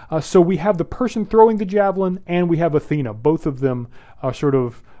enemy. So we have the person throwing the javelin, and we have Athena. Both of them are sort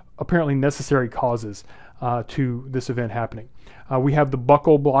of apparently necessary causes to this event happening. We have the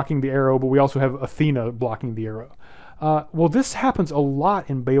buckle blocking the arrow, but we also have Athena blocking the arrow. Well, this happens a lot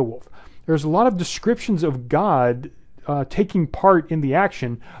in Beowulf. There's a lot of descriptions of God taking part in the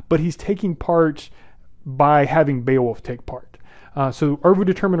action, but he's taking part by having Beowulf take part. So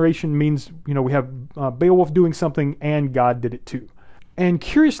overdetermination means, we have Beowulf doing something and God did it too. And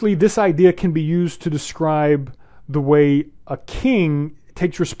curiously, this idea can be used to describe the way a king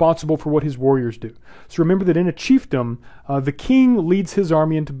takes responsible for what his warriors do. So remember that in a chiefdom, the king leads his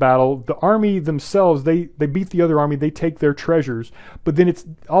army into battle. The army themselves, they beat the other army, they take their treasures, but then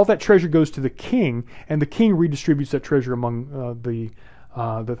all that treasure goes to the king, and the king redistributes that treasure among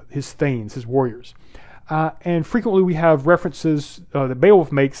his thanes, his warriors. And frequently we have references that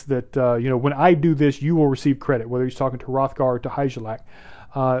Beowulf makes that, when I do this, you will receive credit, whether he's talking to Hrothgar or to Hygelac.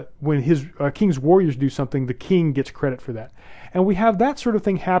 When his king's warriors do something, the king gets credit for that. And we have that sort of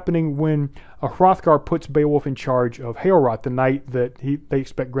thing happening when Hrothgar puts Beowulf in charge of Heorot, the night that they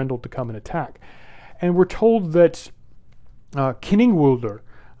expect Grendel to come and attack. And we're told that Kenningwulder,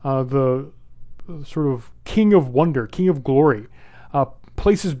 the sort of king of wonder, king of glory,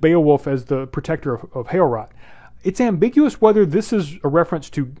 places Beowulf as the protector of Heorot. It's ambiguous whether this is a reference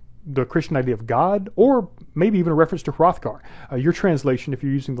to the Christian idea of God, or maybe even a reference to Hrothgar. Your translation, if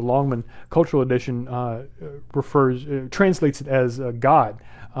you're using the Longman Cultural Edition, translates it as God.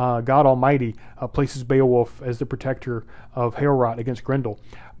 God Almighty places Beowulf as the protector of Heorot against Grendel.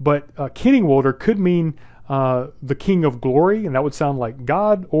 But Kenningwulder could mean the king of glory, and that would sound like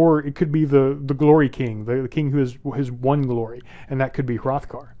God, or it could be the glory king, the king who has won glory, and that could be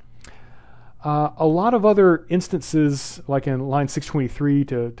Hrothgar. A lot of other instances, like in line 623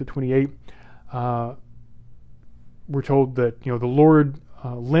 to 28, we're told that the Lord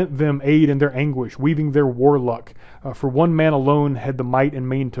lent them aid in their anguish, weaving their war luck. For one man alone had the might and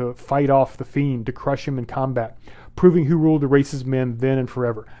main to fight off the fiend, to crush him in combat, proving who ruled the race's men then and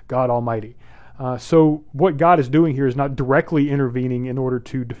forever, God Almighty. So what God is doing here is not directly intervening in order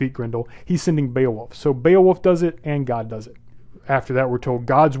to defeat Grendel. He's sending Beowulf. So Beowulf does it and God does it. After that, we're told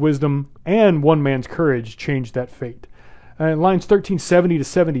God's wisdom and one man's courage changed that fate. In lines 1370 to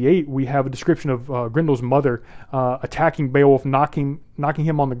 78, we have a description of Grendel's mother attacking Beowulf, knocking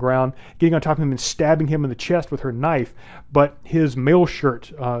him on the ground, getting on top of him and stabbing him in the chest with her knife, but his mail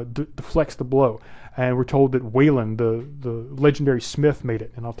shirt deflects the blow. And we're told that Wayland, the legendary smith, made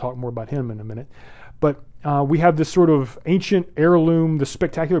it, and I'll talk more about him in a minute. But we have this sort of ancient heirloom, this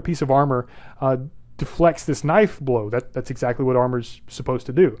spectacular piece of armor deflects this knife blow. That's exactly what armor's supposed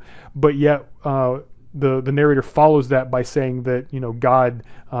to do. But yet the narrator follows that by saying that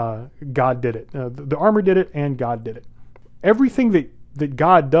God did it. The armor did it and God did it. Everything that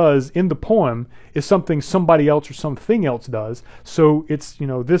God does in the poem is something somebody else or something else does. So it's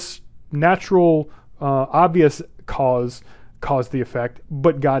this natural obvious cause caused the effect,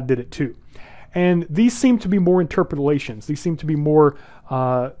 but God did it too. And these seem to be more interpolations. These seem to be more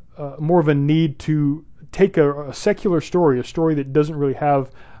more of a need to take a secular story, a story that doesn't really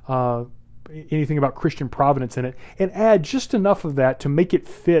have anything about Christian providence in it, and add just enough of that to make it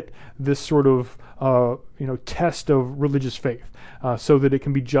fit this sort of test of religious faith, so that it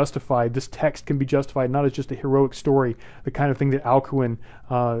can be justified. This text can be justified not as just a heroic story, the kind of thing that Alcuin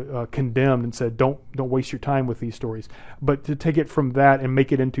condemned and said, don't waste your time with these stories, but to take it from that and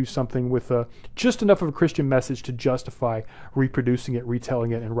make it into something with just enough of a Christian message to justify reproducing it,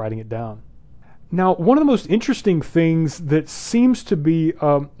 retelling it, and writing it down. Now, one of the most interesting things that seems to be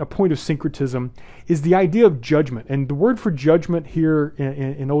a point of syncretism is the idea of judgment. And the word for judgment here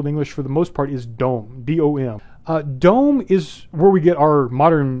in Old English, for the most part, is dome, D-O-M. Dome is where we get our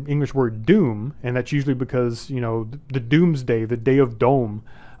modern English word doom, and that's usually because, the doomsday, the day of dome,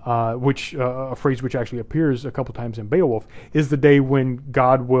 which a phrase which actually appears a couple times in Beowulf, is the day when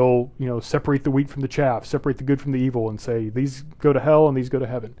God will, separate the wheat from the chaff, separate the good from the evil, and say, these go to hell and these go to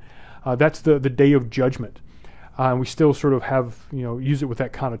heaven. That's the day of judgment. And we still sort of have, use it with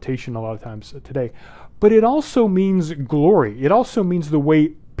that connotation a lot of times today. But it also means glory. It also means the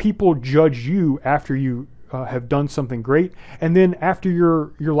way people judge you after you have done something great, and then after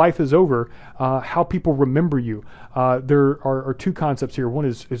your life is over, how people remember you. There are two concepts here. One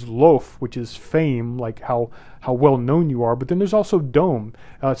is lof, which is fame, like how well known you are, but then there's also dome.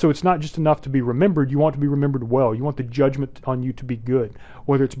 So it's not just enough to be remembered. You want to be remembered well. You want the judgment on you to be good,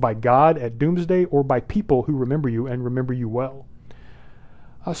 whether it's by God at doomsday or by people who remember you and remember you well.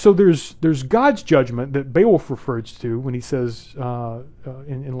 So there's God's judgment that Beowulf refers to when he says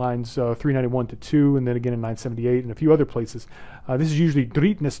in lines 391 to 2, and then again in 978 and a few other places. This is usually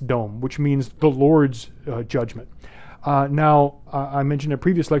Dritnes dom, which means the Lord's judgment. Now, I mentioned in a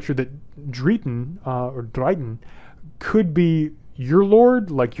previous lecture that Driten or Driten could be your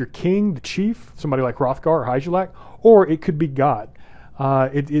lord, like your king, the chief, somebody like Hrothgar or Hygelac, or it could be God.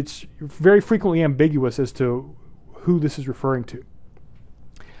 It's very frequently ambiguous as to who this is referring to.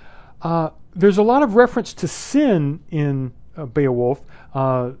 There's a lot of reference to sin in Beowulf.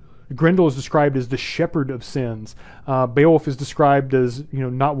 Grendel is described as the shepherd of sins. Beowulf is described as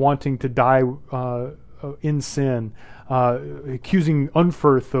not wanting to die in sin, accusing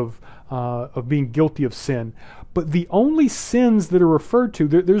Unferth of being guilty of sin. But the only sins that are referred to,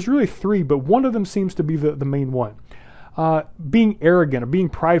 there's really three, but one of them seems to be the main one. Being arrogant or being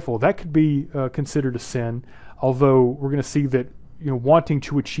prideful, that could be considered a sin, although we're going to see that wanting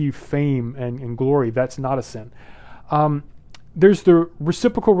to achieve fame and glory, that's not a sin. There's the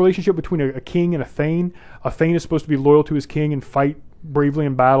reciprocal relationship between a king and a thane. A thane is supposed to be loyal to his king and fight bravely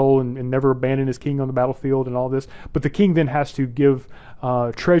in battle and never abandon his king on the battlefield and all this. But the king then has to give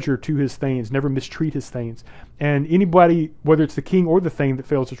treasure to his thanes, never mistreat his thanes. And anybody, whether it's the king or the thane that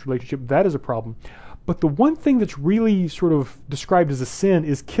fails this relationship, that is a problem. But the one thing that's really sort of described as a sin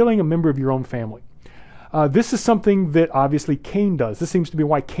is killing a member of your own family. This is something that obviously Cain does. This seems to be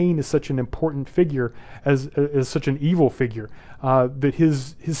why Cain is such an important figure, as such an evil figure. That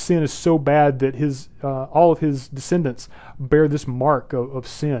his sin is so bad that all of his descendants bear this mark of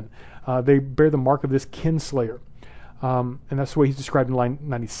sin. They bear the mark of this kinslayer, and that's the way he's described in line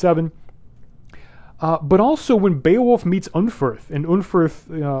 97. But also when Beowulf meets Unferth, and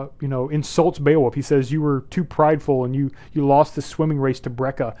Unferth, insults Beowulf. He says, "You were too prideful, and you lost the swimming race to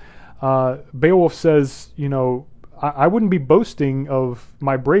Breca." Beowulf says, I wouldn't be boasting of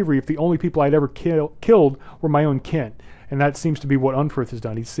my bravery if the only people I'd ever killed were my own kin. And that seems to be what Unferth has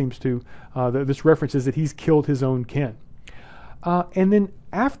done. He seems to, this reference is that he's killed his own kin. And then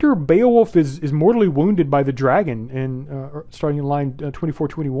after Beowulf is mortally wounded by the dragon, starting in line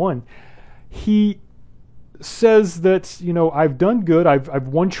 24-21, he says that, I've done good, I've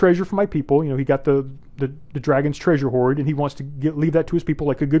won treasure for my people. He got the dragon's treasure hoard, and he wants to leave that to his people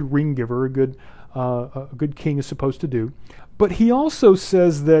like a good ring giver, a good king is supposed to do. But he also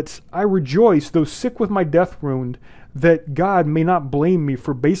says that I rejoice, though sick with my death wound, that God may not blame me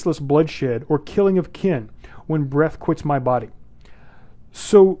for baseless bloodshed or killing of kin when breath quits my body.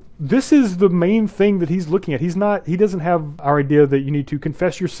 So this is the main thing that he's looking at. He doesn't have our idea that you need to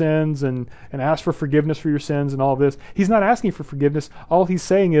confess your sins and ask for forgiveness for your sins and all this. He's not asking for forgiveness. All he's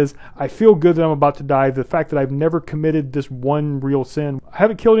saying is, I feel good that I'm about to die. The fact that I've never committed this one real sin. I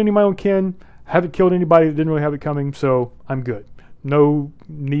haven't killed any of my own kin. I haven't killed anybody that didn't really have it coming, so I'm good. No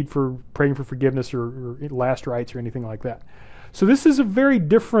need for praying for forgiveness or last rites or anything like that. So this is a very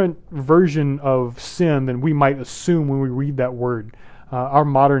different version of sin than we might assume when we read that word. Our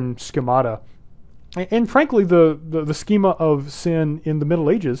modern schemata. And frankly, the schema of sin in the Middle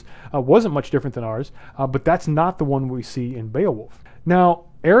Ages wasn't much different than ours, but that's not the one we see in Beowulf. Now,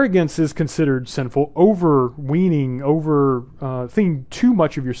 arrogance is considered sinful, overweening, thinking too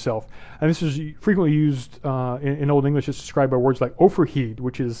much of yourself. And this is frequently used in Old English. It's described by words like overheed,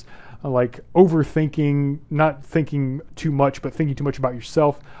 which is like overthinking, not thinking too much, but thinking too much about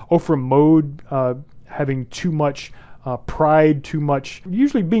yourself. Overmode, having too much pride, too much,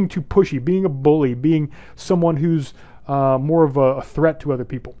 usually being too pushy, being a bully, being someone who's more of a threat to other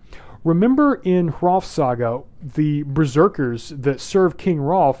people. Remember in Hrolf's saga, the berserkers that serve King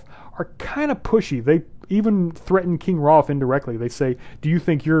Hrolf are kind of pushy. They even threaten King Hrolf indirectly. They say, do you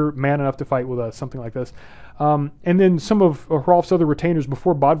think you're man enough to fight with us? Something like this. And then some of Hrolf's other retainers,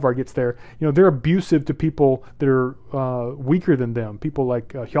 before Bodvar gets there, they're abusive to people that are weaker than them, people like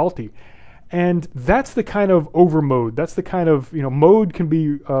Hjalti. And that's the kind of overmode. That's the kind of, mode can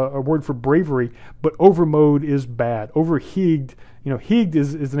be a word for bravery, but overmode is bad. Overheaged, Hygd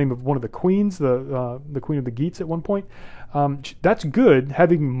is the name of one of the queens, the queen of the Geats at one point. That's good.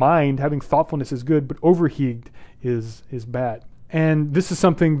 Having mind, having thoughtfulness is good, but overheaged is bad. And this is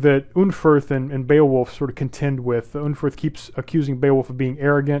something that Unferth and Beowulf sort of contend with. Unferth keeps accusing Beowulf of being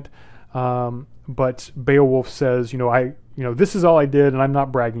arrogant, but Beowulf says, this is all I did, and I'm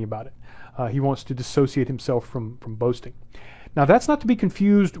not bragging about it. He wants to dissociate himself from boasting. Now, that's not to be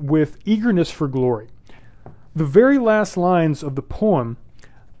confused with eagerness for glory. The very last lines of the poem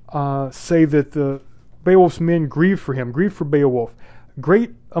say that the Beowulf's men grieve for him, grieve for Beowulf.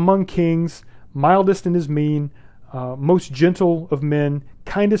 Great among kings, mildest in his mien, most gentle of men,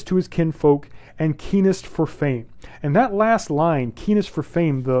 kindest to his kinfolk, and keenest for fame. And that last line, keenest for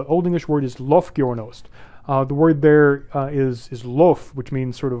fame, the Old English word is lofgjornost. The word there is lof, which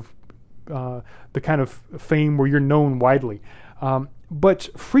means sort of the kind of fame where you're known widely. But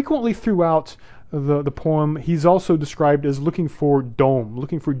frequently throughout the poem, he's also described as looking for dome,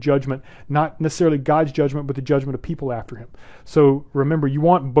 looking for judgment, not necessarily God's judgment, but the judgment of people after him. So remember, you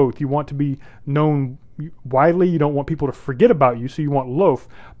want both. You want to be known widely. You don't want people to forget about you, so you want loaf.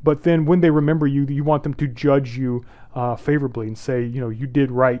 But then when they remember you, you want them to judge you favorably and say, you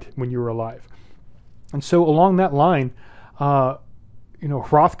did right when you were alive. And so along that line,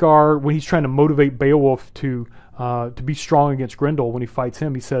 Hrothgar, when he's trying to motivate Beowulf to be strong against Grendel, when he fights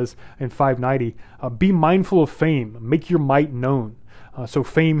him, he says in 590, be mindful of fame, make your might known. So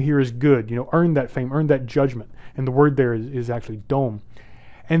fame here is good, earn that fame, earn that judgment. And the word there is actually dome.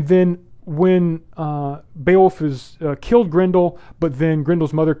 And then when Beowulf has killed Grendel, but then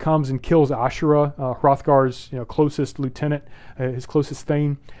Grendel's mother comes and kills Ashura, Hrothgar's closest lieutenant, his closest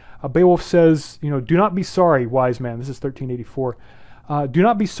thane, Beowulf says, do not be sorry, wise man. This is 1384. Do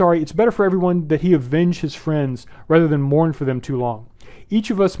not be sorry. It's better for everyone that he avenge his friends rather than mourn for them too long.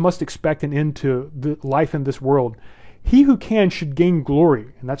 Each of us must expect an end to the life in this world. He who can should gain glory,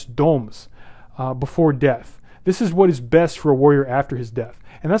 and that's domes, before death. This is what is best for a warrior after his death.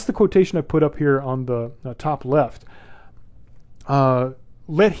 And that's the quotation I put up here on the top left.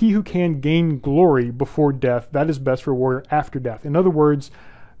 Let he who can gain glory before death. That is best for a warrior after death. In other words,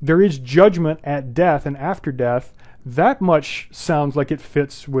 there is judgment at death and after death. That much sounds like it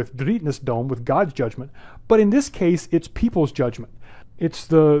fits with Dritnesdom, with God's judgment. But in this case, it's people's judgment. It's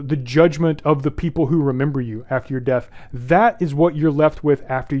the judgment of the people who remember you after your death. That is what you're left with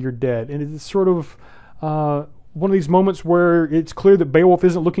after you're dead. And it's sort of one of these moments where it's clear that Beowulf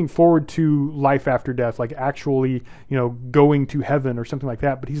isn't looking forward to life after death, like actually, going to heaven or something like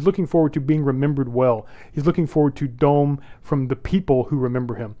that, but he's looking forward to being remembered well. He's looking forward to dome from the people who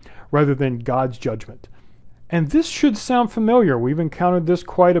remember him, rather than God's judgment. And this should sound familiar. We've encountered this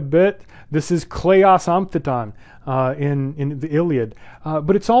quite a bit. This is Kleos Amphiton in the Iliad.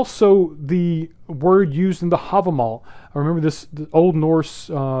 But it's also the word used in the Havamal. I remember the Old Norse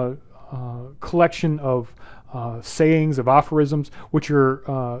collection of sayings, of aphorisms, which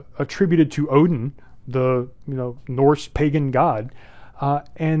are attributed to Odin, the Norse pagan god.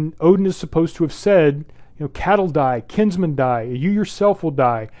 And Odin is supposed to have said, cattle die, kinsmen die, you yourself will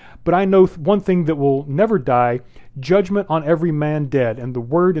die, but I know one thing that will never die, judgment on every man dead. And the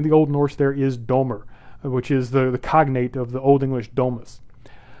word in the Old Norse there is domer, which is the cognate of the Old English domus.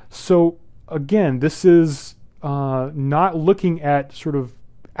 So again, this is not looking at sort of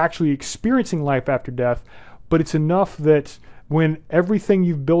actually experiencing life after death, but it's enough that when everything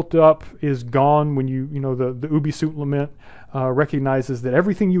you've built up is gone, when the Ubi Sunt lament recognizes that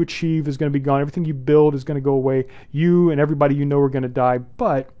everything you achieve is going to be gone, everything you build is going to go away, you and everybody you know are going to die,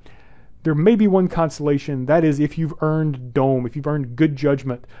 but there may be one consolation, that is if you've earned dome, if you've earned good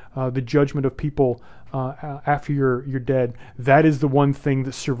judgment, the judgment of people after you're dead, that is the one thing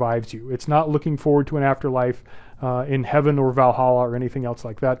that survives you. It's not looking forward to an afterlife in heaven or Valhalla or anything else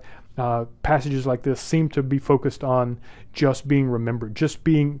like that. passages like this seem to be focused on just being remembered, just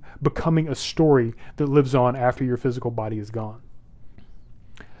becoming a story that lives on after your physical body is gone.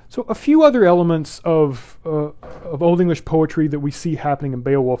 So a few other elements of Old English poetry that we see happening in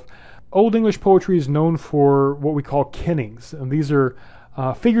Beowulf. Old English poetry is known for what we call kennings, and these are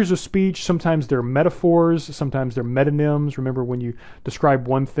figures of speech. Sometimes they're metaphors, sometimes they're metonyms. Remember when you describe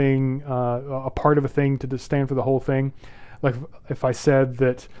one thing, a part of a thing to stand for the whole thing. Like if I said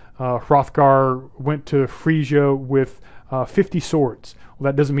that Hrothgar went to Frisia with 50 swords. Well,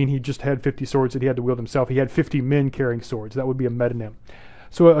 that doesn't mean he just had 50 swords that he had to wield himself. He had 50 men carrying swords. That would be a metonym.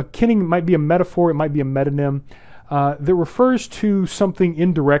 So a kenning might be a metaphor, it might be a metonym that refers to something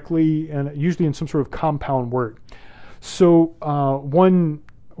indirectly and usually in some sort of compound word. So one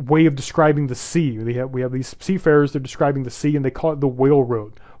way of describing the sea, we have these seafarers, they're describing the sea and they call it the whale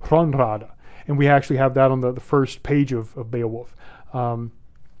road, Hronrada. And we actually have that on the first page of Beowulf.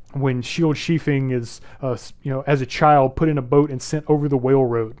 When shield sheafing is, as a child, put in a boat and sent over the whale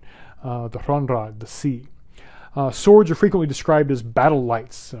road, the Hronrad, the sea. Swords are frequently described as battle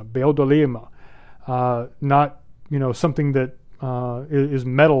lights, beodolema, not something that is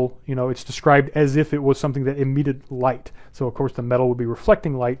metal. It's described as if it was something that emitted light. So of course the metal would be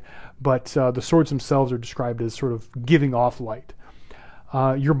reflecting light, but the swords themselves are described as sort of giving off light.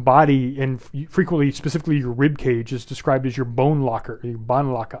 Your body, and frequently, specifically your rib cage, is described as your bone locker, your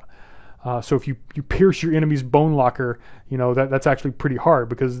banlaka. So if you pierce your enemy's bone locker, that's actually pretty hard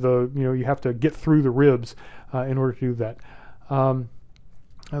because you have to get through the ribs in order to do that.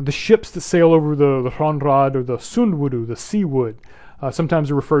 The ships that sail over the Hronrad or the Sundwudu, the sea wood, sometimes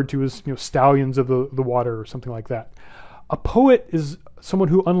are referred to as stallions of the water or something like that. A poet is someone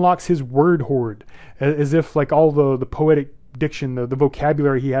who unlocks his word hoard, as if like all the poetic diction, the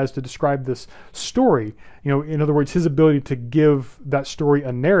vocabulary he has to describe this story, in other words, his ability to give that story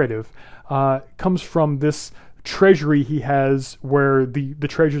a narrative, comes from this treasury he has where the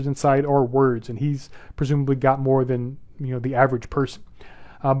treasures inside are words, and he's presumably got more than the average person.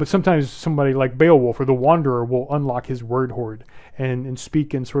 But sometimes somebody like Beowulf or the Wanderer will unlock his word hoard and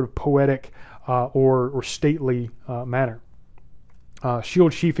speak in sort of poetic or stately manner.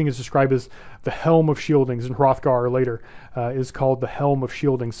 Shield sheafing is described as the helm of shieldings, and Hrothgar later is called the helm of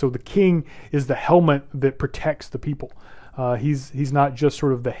shieldings. So the king is the helmet that protects the people. He's not just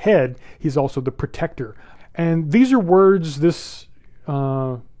sort of the head, he's also the protector. And these are words, this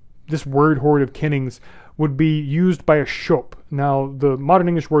word hoard of kennings would be used by a shop. Now the modern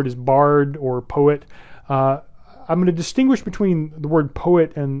English word is bard or poet. I'm going to distinguish between the word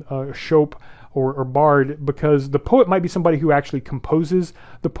poet and shop or bard, because the poet might be somebody who actually composes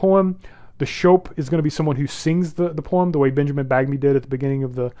the poem. The shop is going to be someone who sings the poem, the way Benjamin Bagby did at the beginning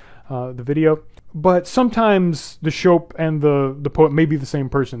of the video. But sometimes the shop and the poet may be the same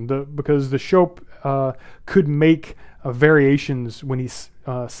person, because the shop could make variations when he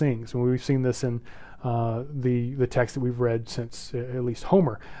sings. And we've seen this in the text that we've read since at least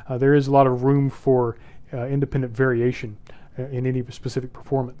Homer. There is a lot of room for independent variation in any specific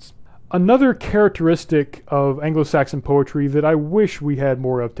performance. Another characteristic of Anglo-Saxon poetry that I wish we had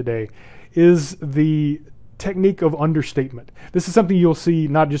more of today is the technique of understatement. This is something you'll see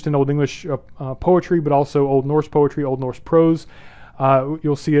not just in Old English poetry, but also Old Norse poetry, Old Norse prose.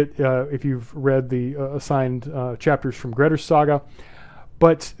 You'll see it if you've read the assigned chapters from Grettir's Saga.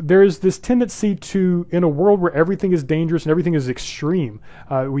 But there's this tendency to, in a world where everything is dangerous and everything is extreme,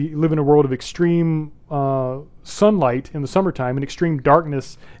 we live in a world of extreme sunlight in the summertime and extreme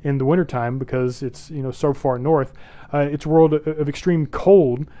darkness in the wintertime because it's so far north. It's a world of extreme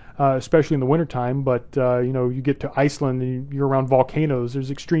cold, especially in the wintertime, but you get to Iceland and you're around volcanoes, there's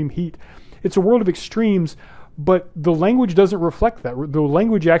extreme heat. It's a world of extremes, but the language doesn't reflect that. The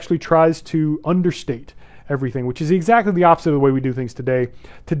language actually tries to understate everything, which is exactly the opposite of the way we do things today.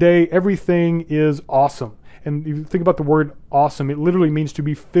 Today, everything is awesome. And if you think about the word awesome, it literally means to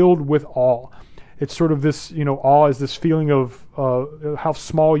be filled with awe. It's sort of this, awe is this feeling of how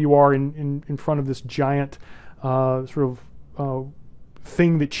small you are in front of this giant sort of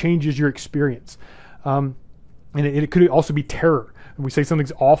thing that changes your experience. And it could also be terror. When we say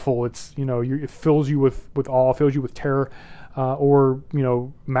something's awful, it's, it fills you with awe, fills you with terror. Or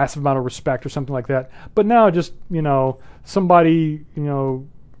massive amount of respect or something like that. But now just somebody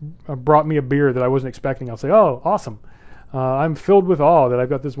brought me a beer that I wasn't expecting. I'll say, oh, awesome, I'm filled with awe that I've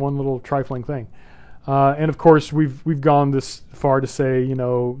got this one little trifling thing. And of course we've gone this far to say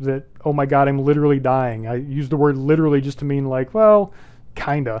that, oh my God, I'm literally dying. I use the word literally just to mean like, well,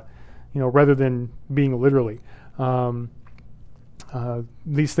 kinda, rather than being literally.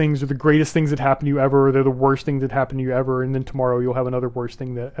 These things are the greatest things that happen to you ever, or they're the worst things that happen to you ever, and then tomorrow you'll have another worst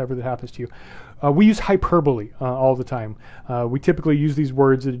thing that happens to you. We use hyperbole all the time. We typically use these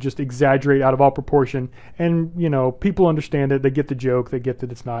words that just exaggerate out of all proportion, and people understand it, they get the joke, they get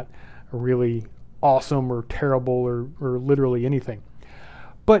that it's not really awesome or terrible or literally anything.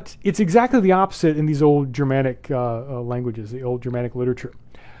 But it's exactly the opposite in these old Germanic languages, the old Germanic literature.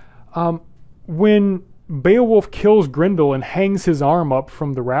 When Beowulf kills Grendel and hangs his arm up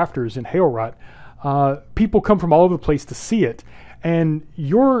from the rafters in Heorot, people come from all over the place to see it. And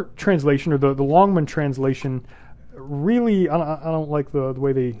your translation, or the Longman translation, really, I don't like the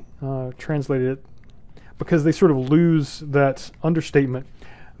way they translated it, because they sort of lose that understatement.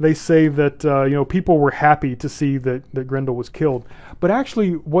 They say that people were happy to see that Grendel was killed. But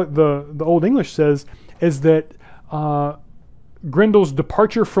actually what the Old English says is that Grendel's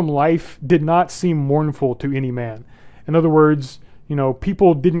departure from life did not seem mournful to any man. In other words,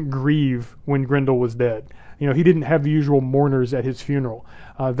 people didn't grieve when Grendel was dead. He didn't have the usual mourners at his funeral.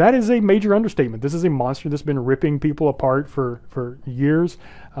 That is a major understatement. This is a monster that's been ripping people apart for years,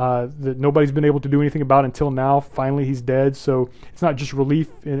 that nobody's been able to do anything about until now. Finally, he's dead, so it's not just relief,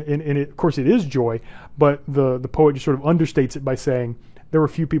 and it, of course it is joy, but the poet just sort of understates it by saying there were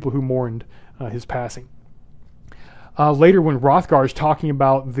few people who mourned his passing. Later, when Hrothgar is talking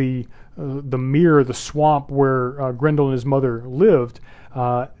about the mere, the swamp where Grendel and his mother lived,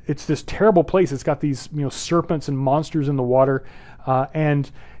 it's this terrible place. It's got these serpents and monsters in the water, and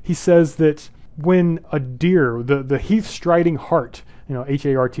he says that when a deer, the heath-striding hart,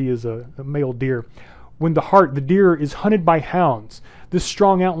 H-A-R-T is a male deer, when the deer is hunted by hounds, this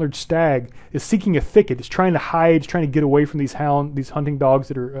strong antlered stag is seeking a thicket. It's trying to hide, it's trying to get away from these hunting dogs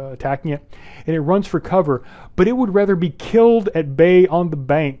that are attacking it, and it runs for cover. But it would rather be killed at bay on the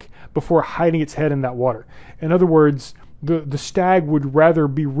bank before hiding its head in that water. In other words, the stag would rather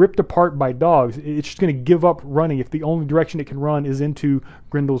be ripped apart by dogs. It's just going to give up running if the only direction it can run is into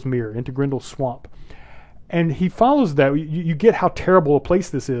Grendel's mere, into Grendel's swamp. And he follows that. You get how terrible a place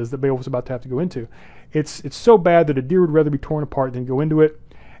this is that Beowulf's about to have to go into. It's so bad that a deer would rather be torn apart than go into it.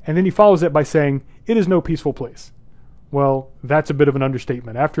 And then he follows that by saying, it is no peaceful place. Well, that's a bit of an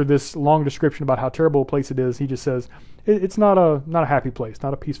understatement. After this long description about how terrible a place it is, he just says, it's not a happy place,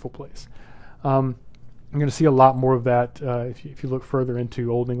 not a peaceful place. I'm going to see a lot more of that if you look further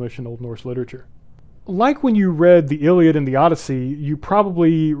into Old English and Old Norse literature. Like when you read the Iliad and the Odyssey, you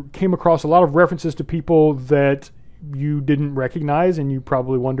probably came across a lot of references to people that you didn't recognize, and you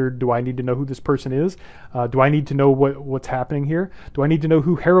probably wondered, do I need to know who this person is? Do I need to know what's happening here? Do I need to know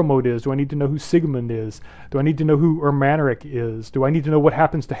who Heremod is? Do I need to know who Sigmund is? Do I need to know who Ermanaric is? Do I need to know what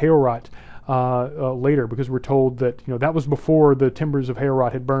happens to Heorot later? Because we're told that that was before the timbers of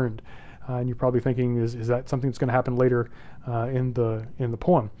Heorot had burned. And you're probably thinking, is that something that's going to happen later in the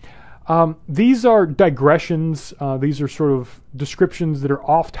poem? These are digressions. These are sort of descriptions that are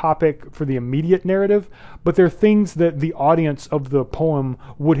off topic for the immediate narrative, but they're things that the audience of the poem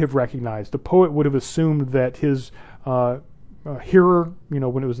would have recognized. The poet would have assumed that his hearer,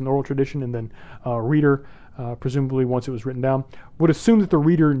 when it was an oral tradition, and then reader, presumably once it was written down, would assume that the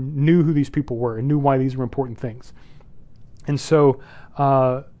reader knew who these people were and knew why these were important things. And so,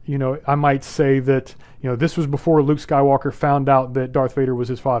 I might say that, this was before Luke Skywalker found out that Darth Vader was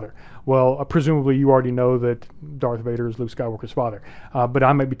his father. Well, presumably you already know that Darth Vader is Luke Skywalker's father. But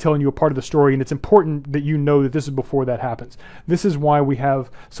I might be telling you a part of the story, and it's important that you know that this is before that happens. This is why we have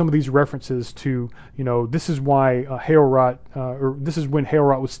some of these references to, this is why Heorot, or this is when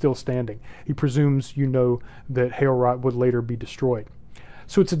Heorot was still standing. He presumes that Heorot would later be destroyed.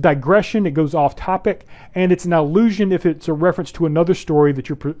 So it's a digression, it goes off topic, and it's an allusion if it's a reference to another story that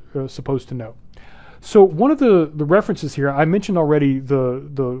you're supposed to know. So one of the references here, I mentioned already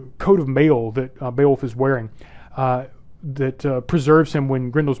the coat of mail that Beowulf is wearing that preserves him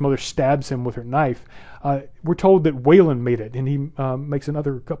when Grendel's mother stabs him with her knife. We're told that Wayland made it, and he makes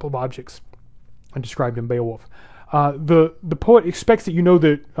another couple of objects described in Beowulf. The poet expects that you know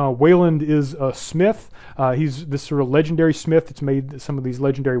that Wayland is a smith. He's this sort of legendary smith that's made some of these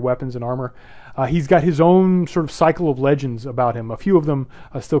legendary weapons and armor. He's got his own sort of cycle of legends about him. A few of them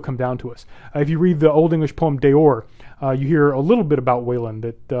still come down to us. If you read the Old English poem Deor, you hear a little bit about Wayland,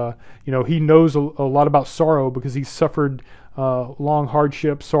 that he knows a lot about sorrow because he's suffered long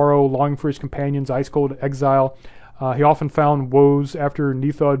hardship, sorrow, longing for his companions, ice-cold exile. He often found woes after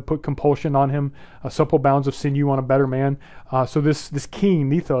Nithod put compulsion on him, supple bounds of sinew on a better man. So this king,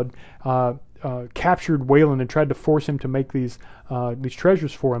 Nithod, captured Wayland and tried to force him to make these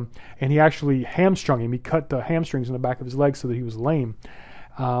treasures for him, and he actually hamstrung him. He cut the hamstrings in the back of his legs so that he was lame.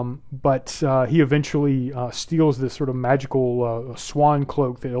 But he eventually steals this sort of magical swan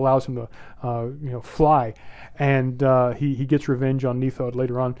cloak that allows him to fly, and he gets revenge on Nithod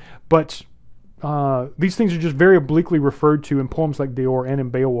later on. But these things are just very obliquely referred to in poems like Deor and in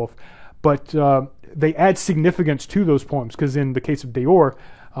Beowulf, but they add significance to those poems, because in the case of Deor,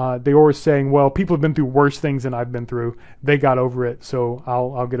 Deor is saying, well, people have been through worse things than I've been through. They got over it, so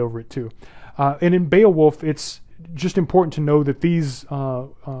I'll get over it too. And in Beowulf, it's just important to know that these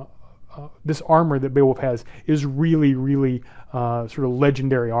this armor that Beowulf has is really, really sort of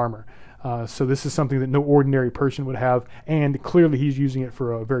legendary armor. So this is something that no ordinary person would have, and clearly he's using it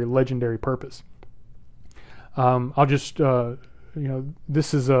for a very legendary purpose. I'll just,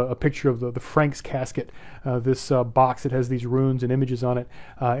 this is a picture of the Frank's casket, this box that has these runes and images on it.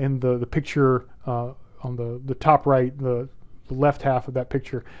 In the picture on the top right, the left half of that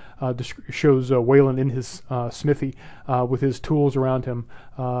picture shows Waylon in his smithy with his tools around him,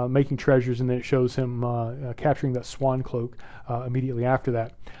 making treasures, and then it shows him capturing that swan cloak immediately after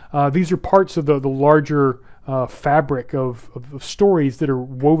that. These are parts of the larger fabric of stories that are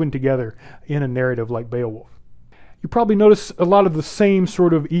woven together in a narrative like Beowulf. You probably notice a lot of the same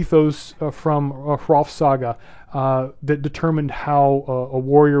sort of ethos from Hrolf's saga that determined how a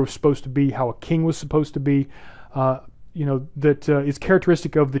warrior was supposed to be, how a king was supposed to be. That is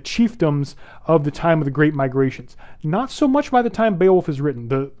characteristic of the chiefdoms of the time of the Great Migrations. Not so much by the time Beowulf is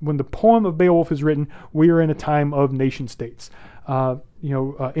written. When the poem of Beowulf is written, we are in a time of nation states.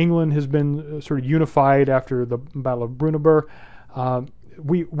 England has been sort of unified after the Battle of Brunanburh.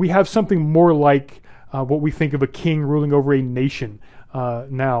 We have something more like what we think of a king ruling over a nation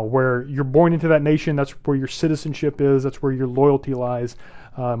now, where you're born into that nation, that's where your citizenship is, that's where your loyalty lies,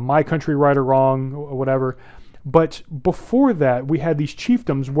 my country, right or wrong, whatever. But before that, we had these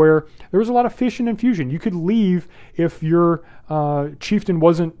chiefdoms where there was a lot of fission and fusion. You could leave if your chieftain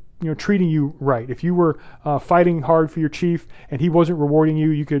wasn't treating you right. If you were fighting hard for your chief and he wasn't rewarding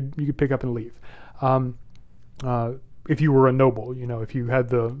you, you could pick up and leave. If you were a noble, if you had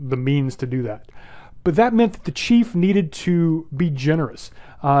the means to do that. But that meant that the chief needed to be generous,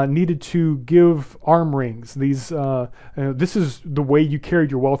 needed to give arm rings. This is the way you carried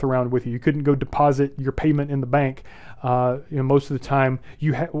your wealth around with you. You couldn't go deposit your payment in the bank. Most of the time,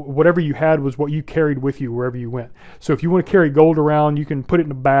 whatever you had was what you carried with you wherever you went. So if you want to carry gold around, you can put it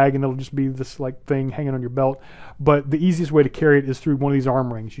in a bag and it'll just be this thing hanging on your belt. But the easiest way to carry it is through one of these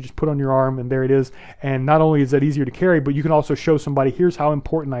arm rings. You just put on your arm and there it is. And not only is that easier to carry, but you can also show somebody, here's how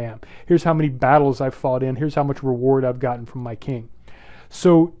important I am. Here's how many battles I've fought in. Here's how much reward I've gotten from my king.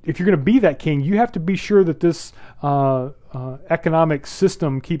 So if you're going to be that king, you have to be sure that this economic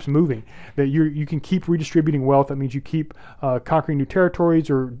system keeps moving, that you can keep redistributing wealth. That means you keep conquering new territories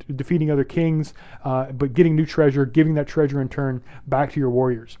or defeating other kings, but getting new treasure, giving that treasure in turn back to your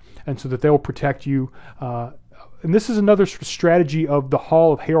warriors, and so that they'll protect you. And this is another strategy of the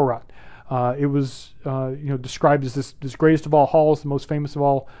Hall of Heorot. It was described as this greatest of all halls, the most famous of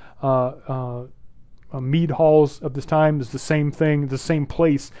all mead halls of this time. Is the same thing, the same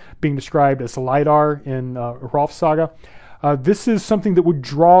place being described as Lidar in Hrolf's saga. This is something that would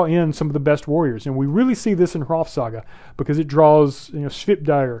draw in some of the best warriors, and we really see this in Hrolf's saga because it draws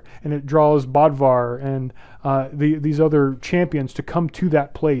Svipdair and it draws Bodvar and these other champions to come to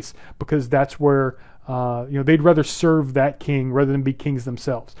that place, because that's where they'd rather serve that king rather than be kings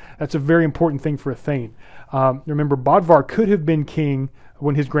themselves. That's a very important thing for a thane. Remember, Bodvar could have been king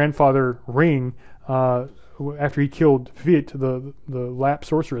when his grandfather Ring, after he killed Hvit, the Lap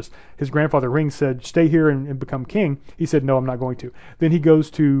sorceress, his grandfather Ring said, stay here and become king. He said, no, I'm not going to. Then he goes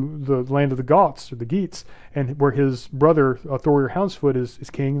to the land of the Goths, or the Geats, and where his brother Thorir Houndsfoot is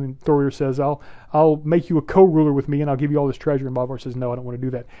king, and Thorir says, I'll make you a co-ruler with me and I'll give you all this treasure. And Bodvar says, no, I don't want to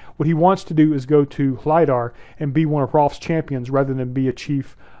do that. What he wants to do is go to Hlidar and be one of Hrolf's champions rather than be a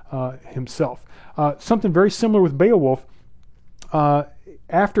chief himself. Something very similar with Beowulf.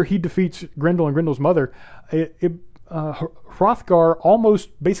 After he defeats Grendel and Grendel's mother, Hrothgar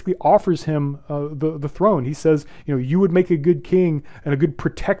almost basically offers him the throne. He says, you would make a good king and a good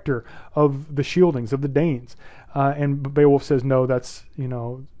protector of the Shieldings, of the Danes. And Beowulf says, no, that's,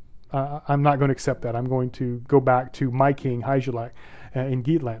 I'm not going to accept that. I'm going to go back to my king, Hygelac, in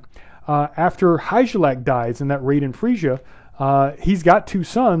Geatland. After Hygelac dies in that raid in Frisia, he's got two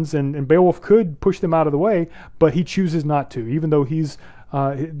sons, and Beowulf could push them out of the way, but he chooses not to, even though the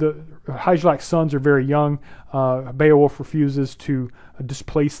Hygelac's sons are very young. Beowulf refuses to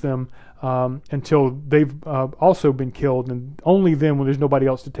displace them until they've also been killed, and only then, when there's nobody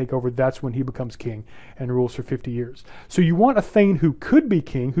else to take over, that's when he becomes king and rules for 50 years. So you want a thane who could be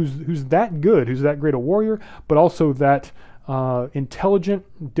king, who's that good, who's that great a warrior, but also that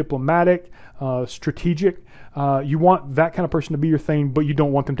intelligent, diplomatic, strategic. You want that kind of person to be your thane, but you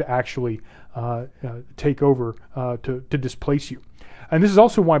don't want them to actually take over to displace you. And this is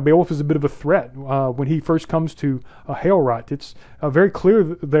also why Beowulf is a bit of a threat. When he first comes to Haelrot, it's very clear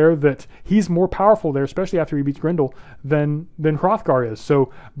there that he's more powerful there, especially after he beats Grendel, than Hrothgar is.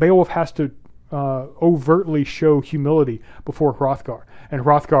 So Beowulf has to overtly show humility before Hrothgar. And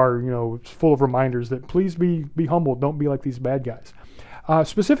Hrothgar, is full of reminders that please be humble, don't be like these bad guys.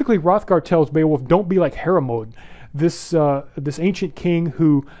 Specifically, Hrothgar tells Beowulf, don't be like Heremod, this ancient king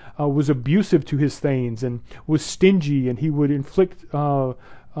who was abusive to his thanes and was stingy, and he would inflict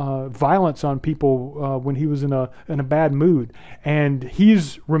violence on people when he was in a bad mood. And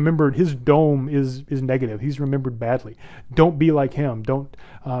he's remembered, his dome is negative. He's remembered badly. Don't be like him.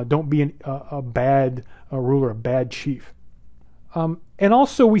 Don't be a bad ruler, a bad chief. And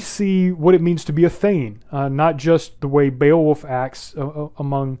also we see what it means to be a thane, not just the way Beowulf acts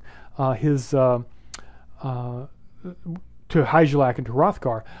among his to Hygelac and to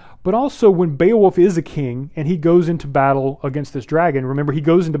Hrothgar, but also when Beowulf is a king and he goes into battle against this dragon. Remember, he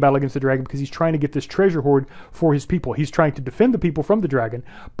goes into battle against the dragon because he's trying to get this treasure hoard for his people. He's trying to defend the people from the dragon,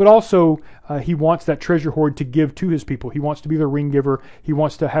 but also he wants that treasure hoard to give to his people. He wants to be the ring giver. He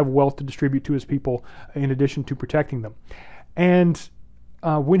wants to have wealth to distribute to his people in addition to protecting them. And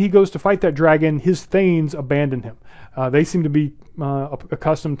when he goes to fight that dragon, his thanes abandon him. They seem to be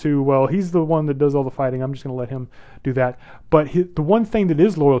accustomed to, well, he's the one that does all the fighting, I'm just going to let him do that. But the one thing that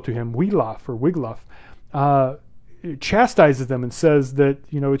is loyal to him, Wiglaf, chastises them and says that,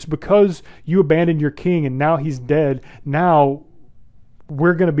 it's because you abandoned your king and now he's dead. Now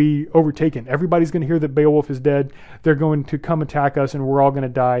we're going to be overtaken. Everybody's going to hear that Beowulf is dead. They're going to come attack us and we're all going to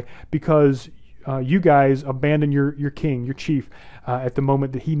die because you guys abandoned your king, your chief, at the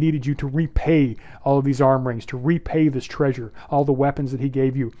moment that he needed you to repay all of these arm rings, to repay this treasure, all the weapons that he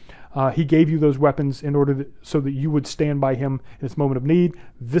gave you. He gave you those weapons in order so that you would stand by him in this moment of need.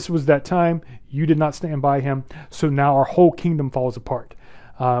 This was that time. You did not stand by him. So now our whole kingdom falls apart.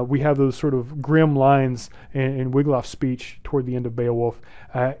 We have those sort of grim lines in Wiglaf's speech toward the end of Beowulf.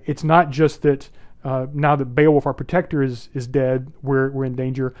 It's not just that now that Beowulf, our protector, is dead, we're in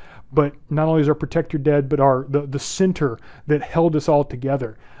danger. But not only is our protector dead, but the center that held us all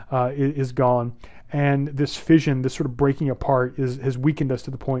together is gone. And this fission, this sort of breaking apart, has weakened us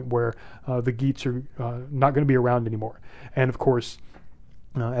to the point where the Geats are not going to be around anymore. And of course,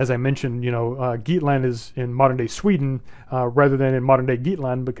 as I mentioned, Geatland is in modern-day Sweden rather than in modern-day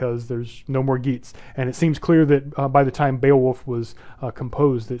Geatland because there's no more Geats. And it seems clear that by the time Beowulf was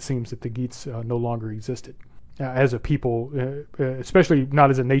composed, it seems that the Geats no longer existed as a people, especially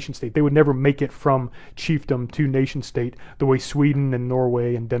not as a nation-state. They would never make it from chiefdom to nation-state the way Sweden and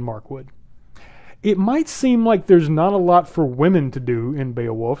Norway and Denmark would. It might seem like there's not a lot for women to do in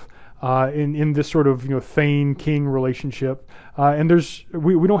Beowulf, in this sort of thane-king relationship, and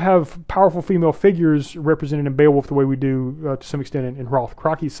we don't have powerful female figures represented in Beowulf the way we do to some extent in Hrolf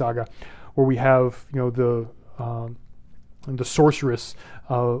Kraki's saga, where we have the sorceress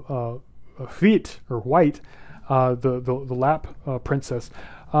Hvit or White, the Lap princess,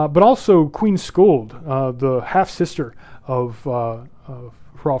 but also Queen Skuld, the half sister of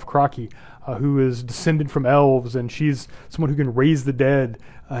Hrolf Kraki, who is descended from elves, and she's someone who can raise the dead,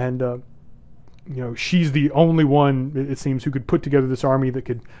 and she's the only one, it seems, who could put together this army that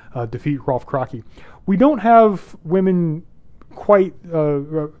could defeat Hrolf Kraki. We don't have women quite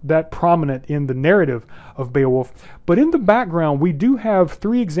that prominent in the narrative of Beowulf, but in the background we do have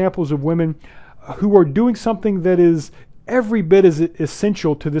 3 examples of women who are doing something that is every bit as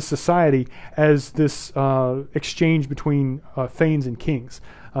essential to this society as this exchange between thanes and kings,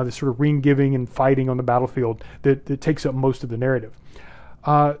 this sort of ring giving and fighting on the battlefield that takes up most of the narrative.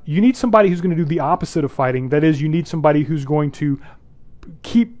 You need somebody who's going to do the opposite of fighting. That is, you need somebody who's going to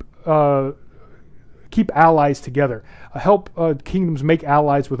keep allies together, help kingdoms make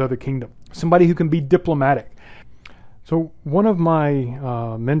allies with other kingdoms. Somebody who can be diplomatic. So one of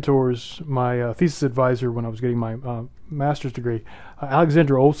my mentors, my thesis advisor when I was getting my master's degree,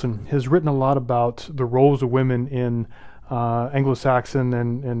 Alexandra Olsen, has written a lot about the roles of women in Anglo-Saxon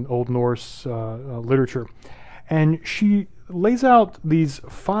and Old Norse literature. And she lays out these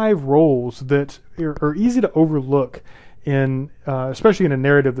 5 roles that are easy to overlook in, especially in a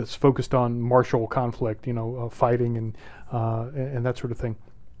narrative that's focused on martial conflict, fighting and that sort of thing.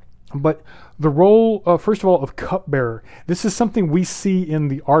 But the role, first of all, of cupbearer. This is something we see in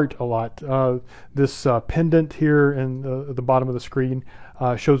the art a lot. This pendant here in the bottom of the screen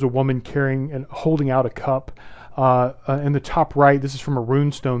shows a woman carrying and holding out a cup. In the top right, this is from a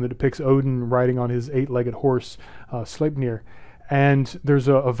rune stone that depicts Odin riding on his 8-legged horse, Sleipnir. And there's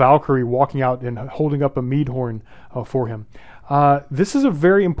a Valkyrie walking out and holding up a mead horn for him. This is a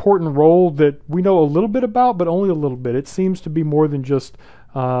very important role that we know a little bit about, but only a little bit. It seems to be more than just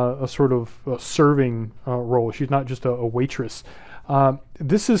a sort of a serving role. She's not just a waitress.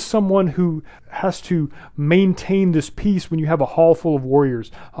 This is someone who has to maintain this peace when you have a hall full of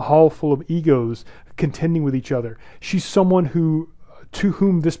warriors, a hall full of egos contending with each other. She's someone to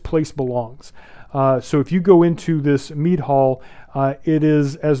whom this place belongs. So if you go into this mead hall, it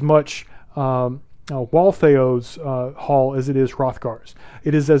is as much Waltheo's hall as it is Hrothgar's.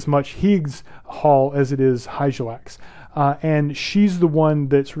 It is as much Hygge's hall as it is Hygelac's. And she's the one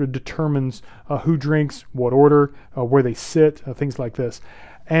that sort of determines who drinks, what order, where they sit, things like this.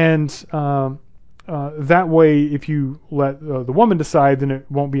 And that way, if you let the woman decide, then it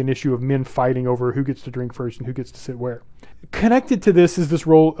won't be an issue of men fighting over who gets to drink first and who gets to sit where. Connected to this is this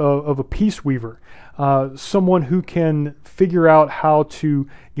role of a peace weaver, someone who can figure out how to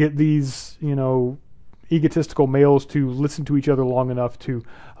get these, egotistical males to listen to each other long enough to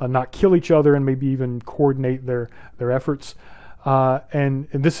not kill each other and maybe even coordinate their efforts. And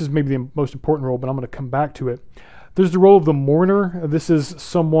this is maybe the most important role, but I'm going to come back to it. There's the role of the mourner. This is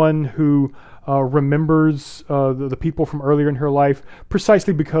someone who remembers the people from earlier in her life,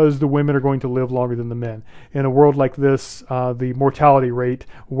 precisely because the women are going to live longer than the men. In a world like this, the mortality rate,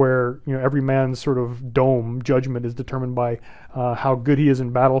 where every man's sort of dome judgment is determined by how good he is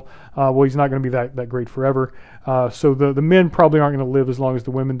in battle, well, he's not going to be that great forever. So the men probably aren't going to live as long as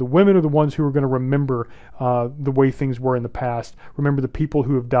the women. The women are the ones who are going to remember the way things were in the past, remember the people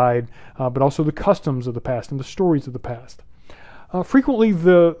who have died, but also the customs of the past and the stories of the past. Frequently,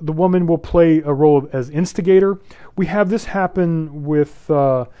 the woman will play a role as instigator. We have this happen with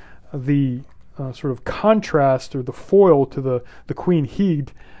the sort of contrast or the foil to the Queen Hygd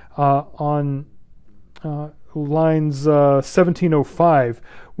on lines 1705.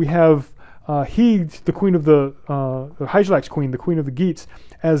 We have Hygd, the queen of the Hygelac's queen, the queen of the Geats,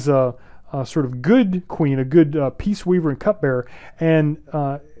 as a sort of good queen, a good peace weaver and cupbearer, and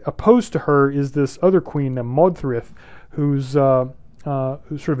opposed to her is this other queen, Modthrith, who's sort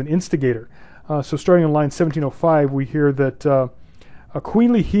of an instigator. So starting on line 1705, we hear that a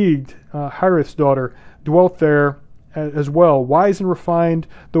queenly Hygd, Hæreth's daughter, dwelt there as well, wise and refined,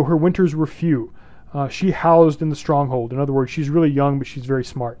 though her winters were few. She housed in the stronghold. In other words, she's really young, but she's very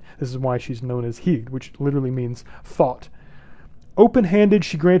smart. This is why she's known as Hygd, which literally means thought. Open-handed,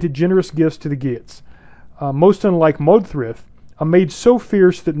 she granted generous gifts to the Geats. Most unlike Modthrith, a maid so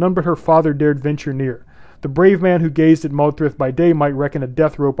fierce that none but her father dared venture near. The brave man who gazed at Modthrith by day might reckon a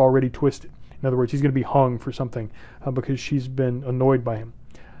death rope already twisted. In other words, he's going to be hung for something because she's been annoyed by him.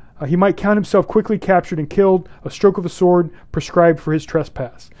 He might count himself quickly captured and killed, a stroke of a sword prescribed for his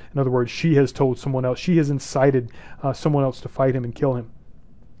trespass. In other words, she has told someone else, she has incited someone else to fight him and kill him.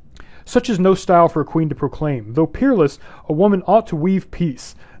 Such is no style for a queen to proclaim. Though peerless, a woman ought to weave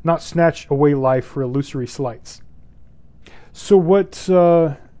peace, not snatch away life for illusory slights. So what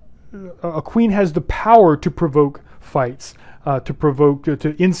a queen has the power to provoke fights,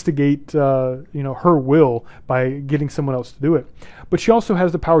 to instigate, her will by getting someone else to do it. But she also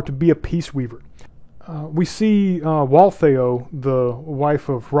has the power to be a peace weaver. We see Waltheo, the wife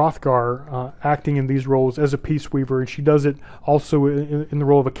of Hrothgar, acting in these roles as a peace weaver, and she does it also in the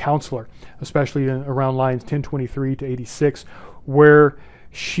role of a counselor, especially around lines 1023 to 86, where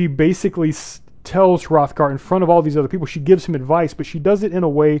she basically tells Hrothgar in front of all these other people, she gives him advice, but she does it in a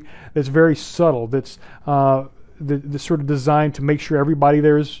way that's very subtle, that's sort of designed to make sure everybody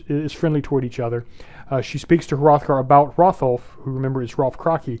there is friendly toward each other. She speaks to Hrothgar about Hrothulf, who remember is Rolf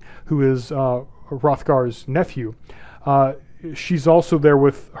Kraki, who is Hrothgar's nephew. She's also there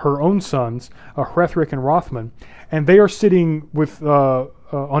with her own sons, Hrethric and Rothman, and they are sitting with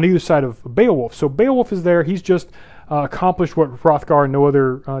on either side of Beowulf. So Beowulf is there, he's just accomplished what Hrothgar and no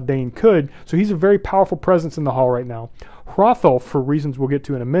other Dane could, so he's a very powerful presence in the hall right now. Hrothulf, for reasons we'll get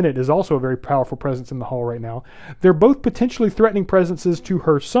to in a minute, is also a very powerful presence in the hall right now. They're both potentially threatening presences to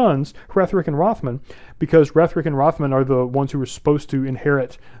her sons, Hrethric and Rothman, because Hrethric and Rothman are the ones who are supposed to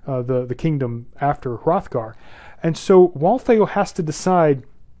inherit the kingdom after Hrothgar. And so Waltheo has to decide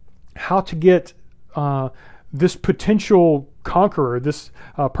how to get this potential conqueror, this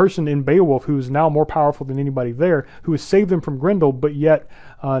person in Beowulf, who is now more powerful than anybody there, who has saved them from Grendel, but yet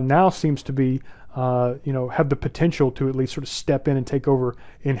now seems to be have the potential to at least sort of step in and take over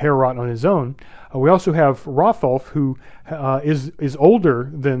in Heorot on his own. We also have Hrothulf, who is older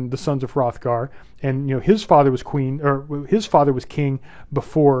than the sons of Hrothgar, and his father was king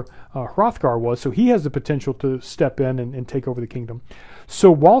before Hrothgar was, so he has the potential to step in and take over the kingdom.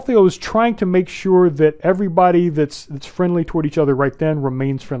 So Waltheow is trying to make sure that everybody that's friendly toward each other right then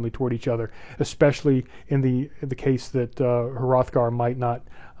remains friendly toward each other, especially in the case that Hrothgar might not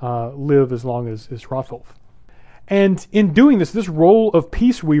live as long as Hrothulf. And in doing this role of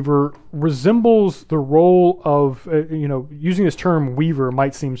peace weaver resembles the role of, using this term weaver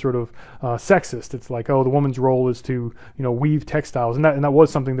might seem sort of sexist. It's like, oh, the woman's role is to, weave textiles. And that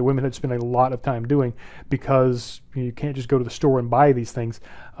was something that women had spent a lot of time doing, because you can't just go to the store and buy these things.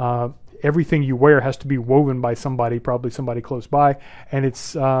 Everything you wear has to be woven by somebody, probably somebody close by. And it's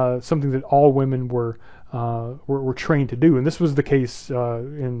something that all women were trained to do. And this was the case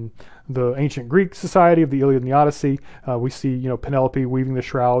in the ancient Greek society of the Iliad and the Odyssey. We see, Penelope weaving the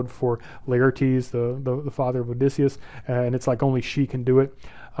shroud for Laertes, the father of Odysseus, and it's like only she can do it.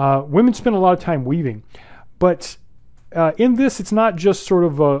 Women spend a lot of time weaving, but in this, it's not just sort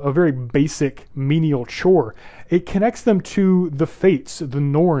of a very basic menial chore. It connects them to the fates, the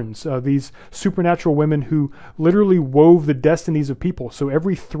Norns, these supernatural women who literally wove the destinies of people. So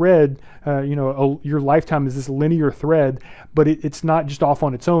every thread, your lifetime is this linear thread, but it's not just off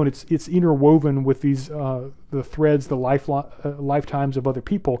on its own. It's interwoven with these the threads, the lifetimes of other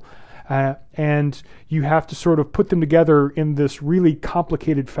people. And you have to sort of put them together in this really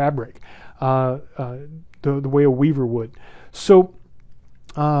complicated fabric. The way a weaver would. So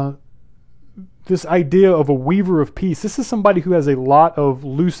this idea of a weaver of peace, this is somebody who has a lot of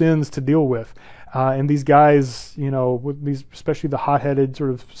loose ends to deal with. And these guys, with these, especially the hot-headed sort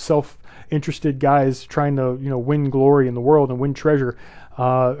of self-interested guys trying to, win glory in the world and win treasure,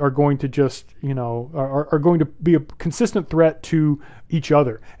 are going to just, are going to be a consistent threat to each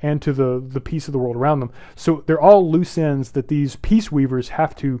other and to the peace of the world around them. So they're all loose ends that these peace weavers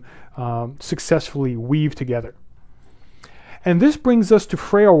have to successfully weave together. And this brings us to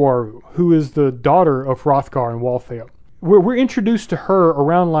Freawaru, who is the daughter of Hrothgar and Waltheow. We're introduced to her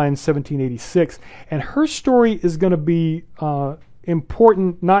around line 1786, and her story is going to be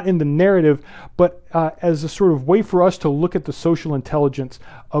important, not in the narrative, but as a sort of way for us to look at the social intelligence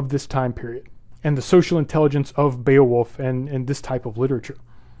of this time period and the social intelligence of Beowulf and this type of literature.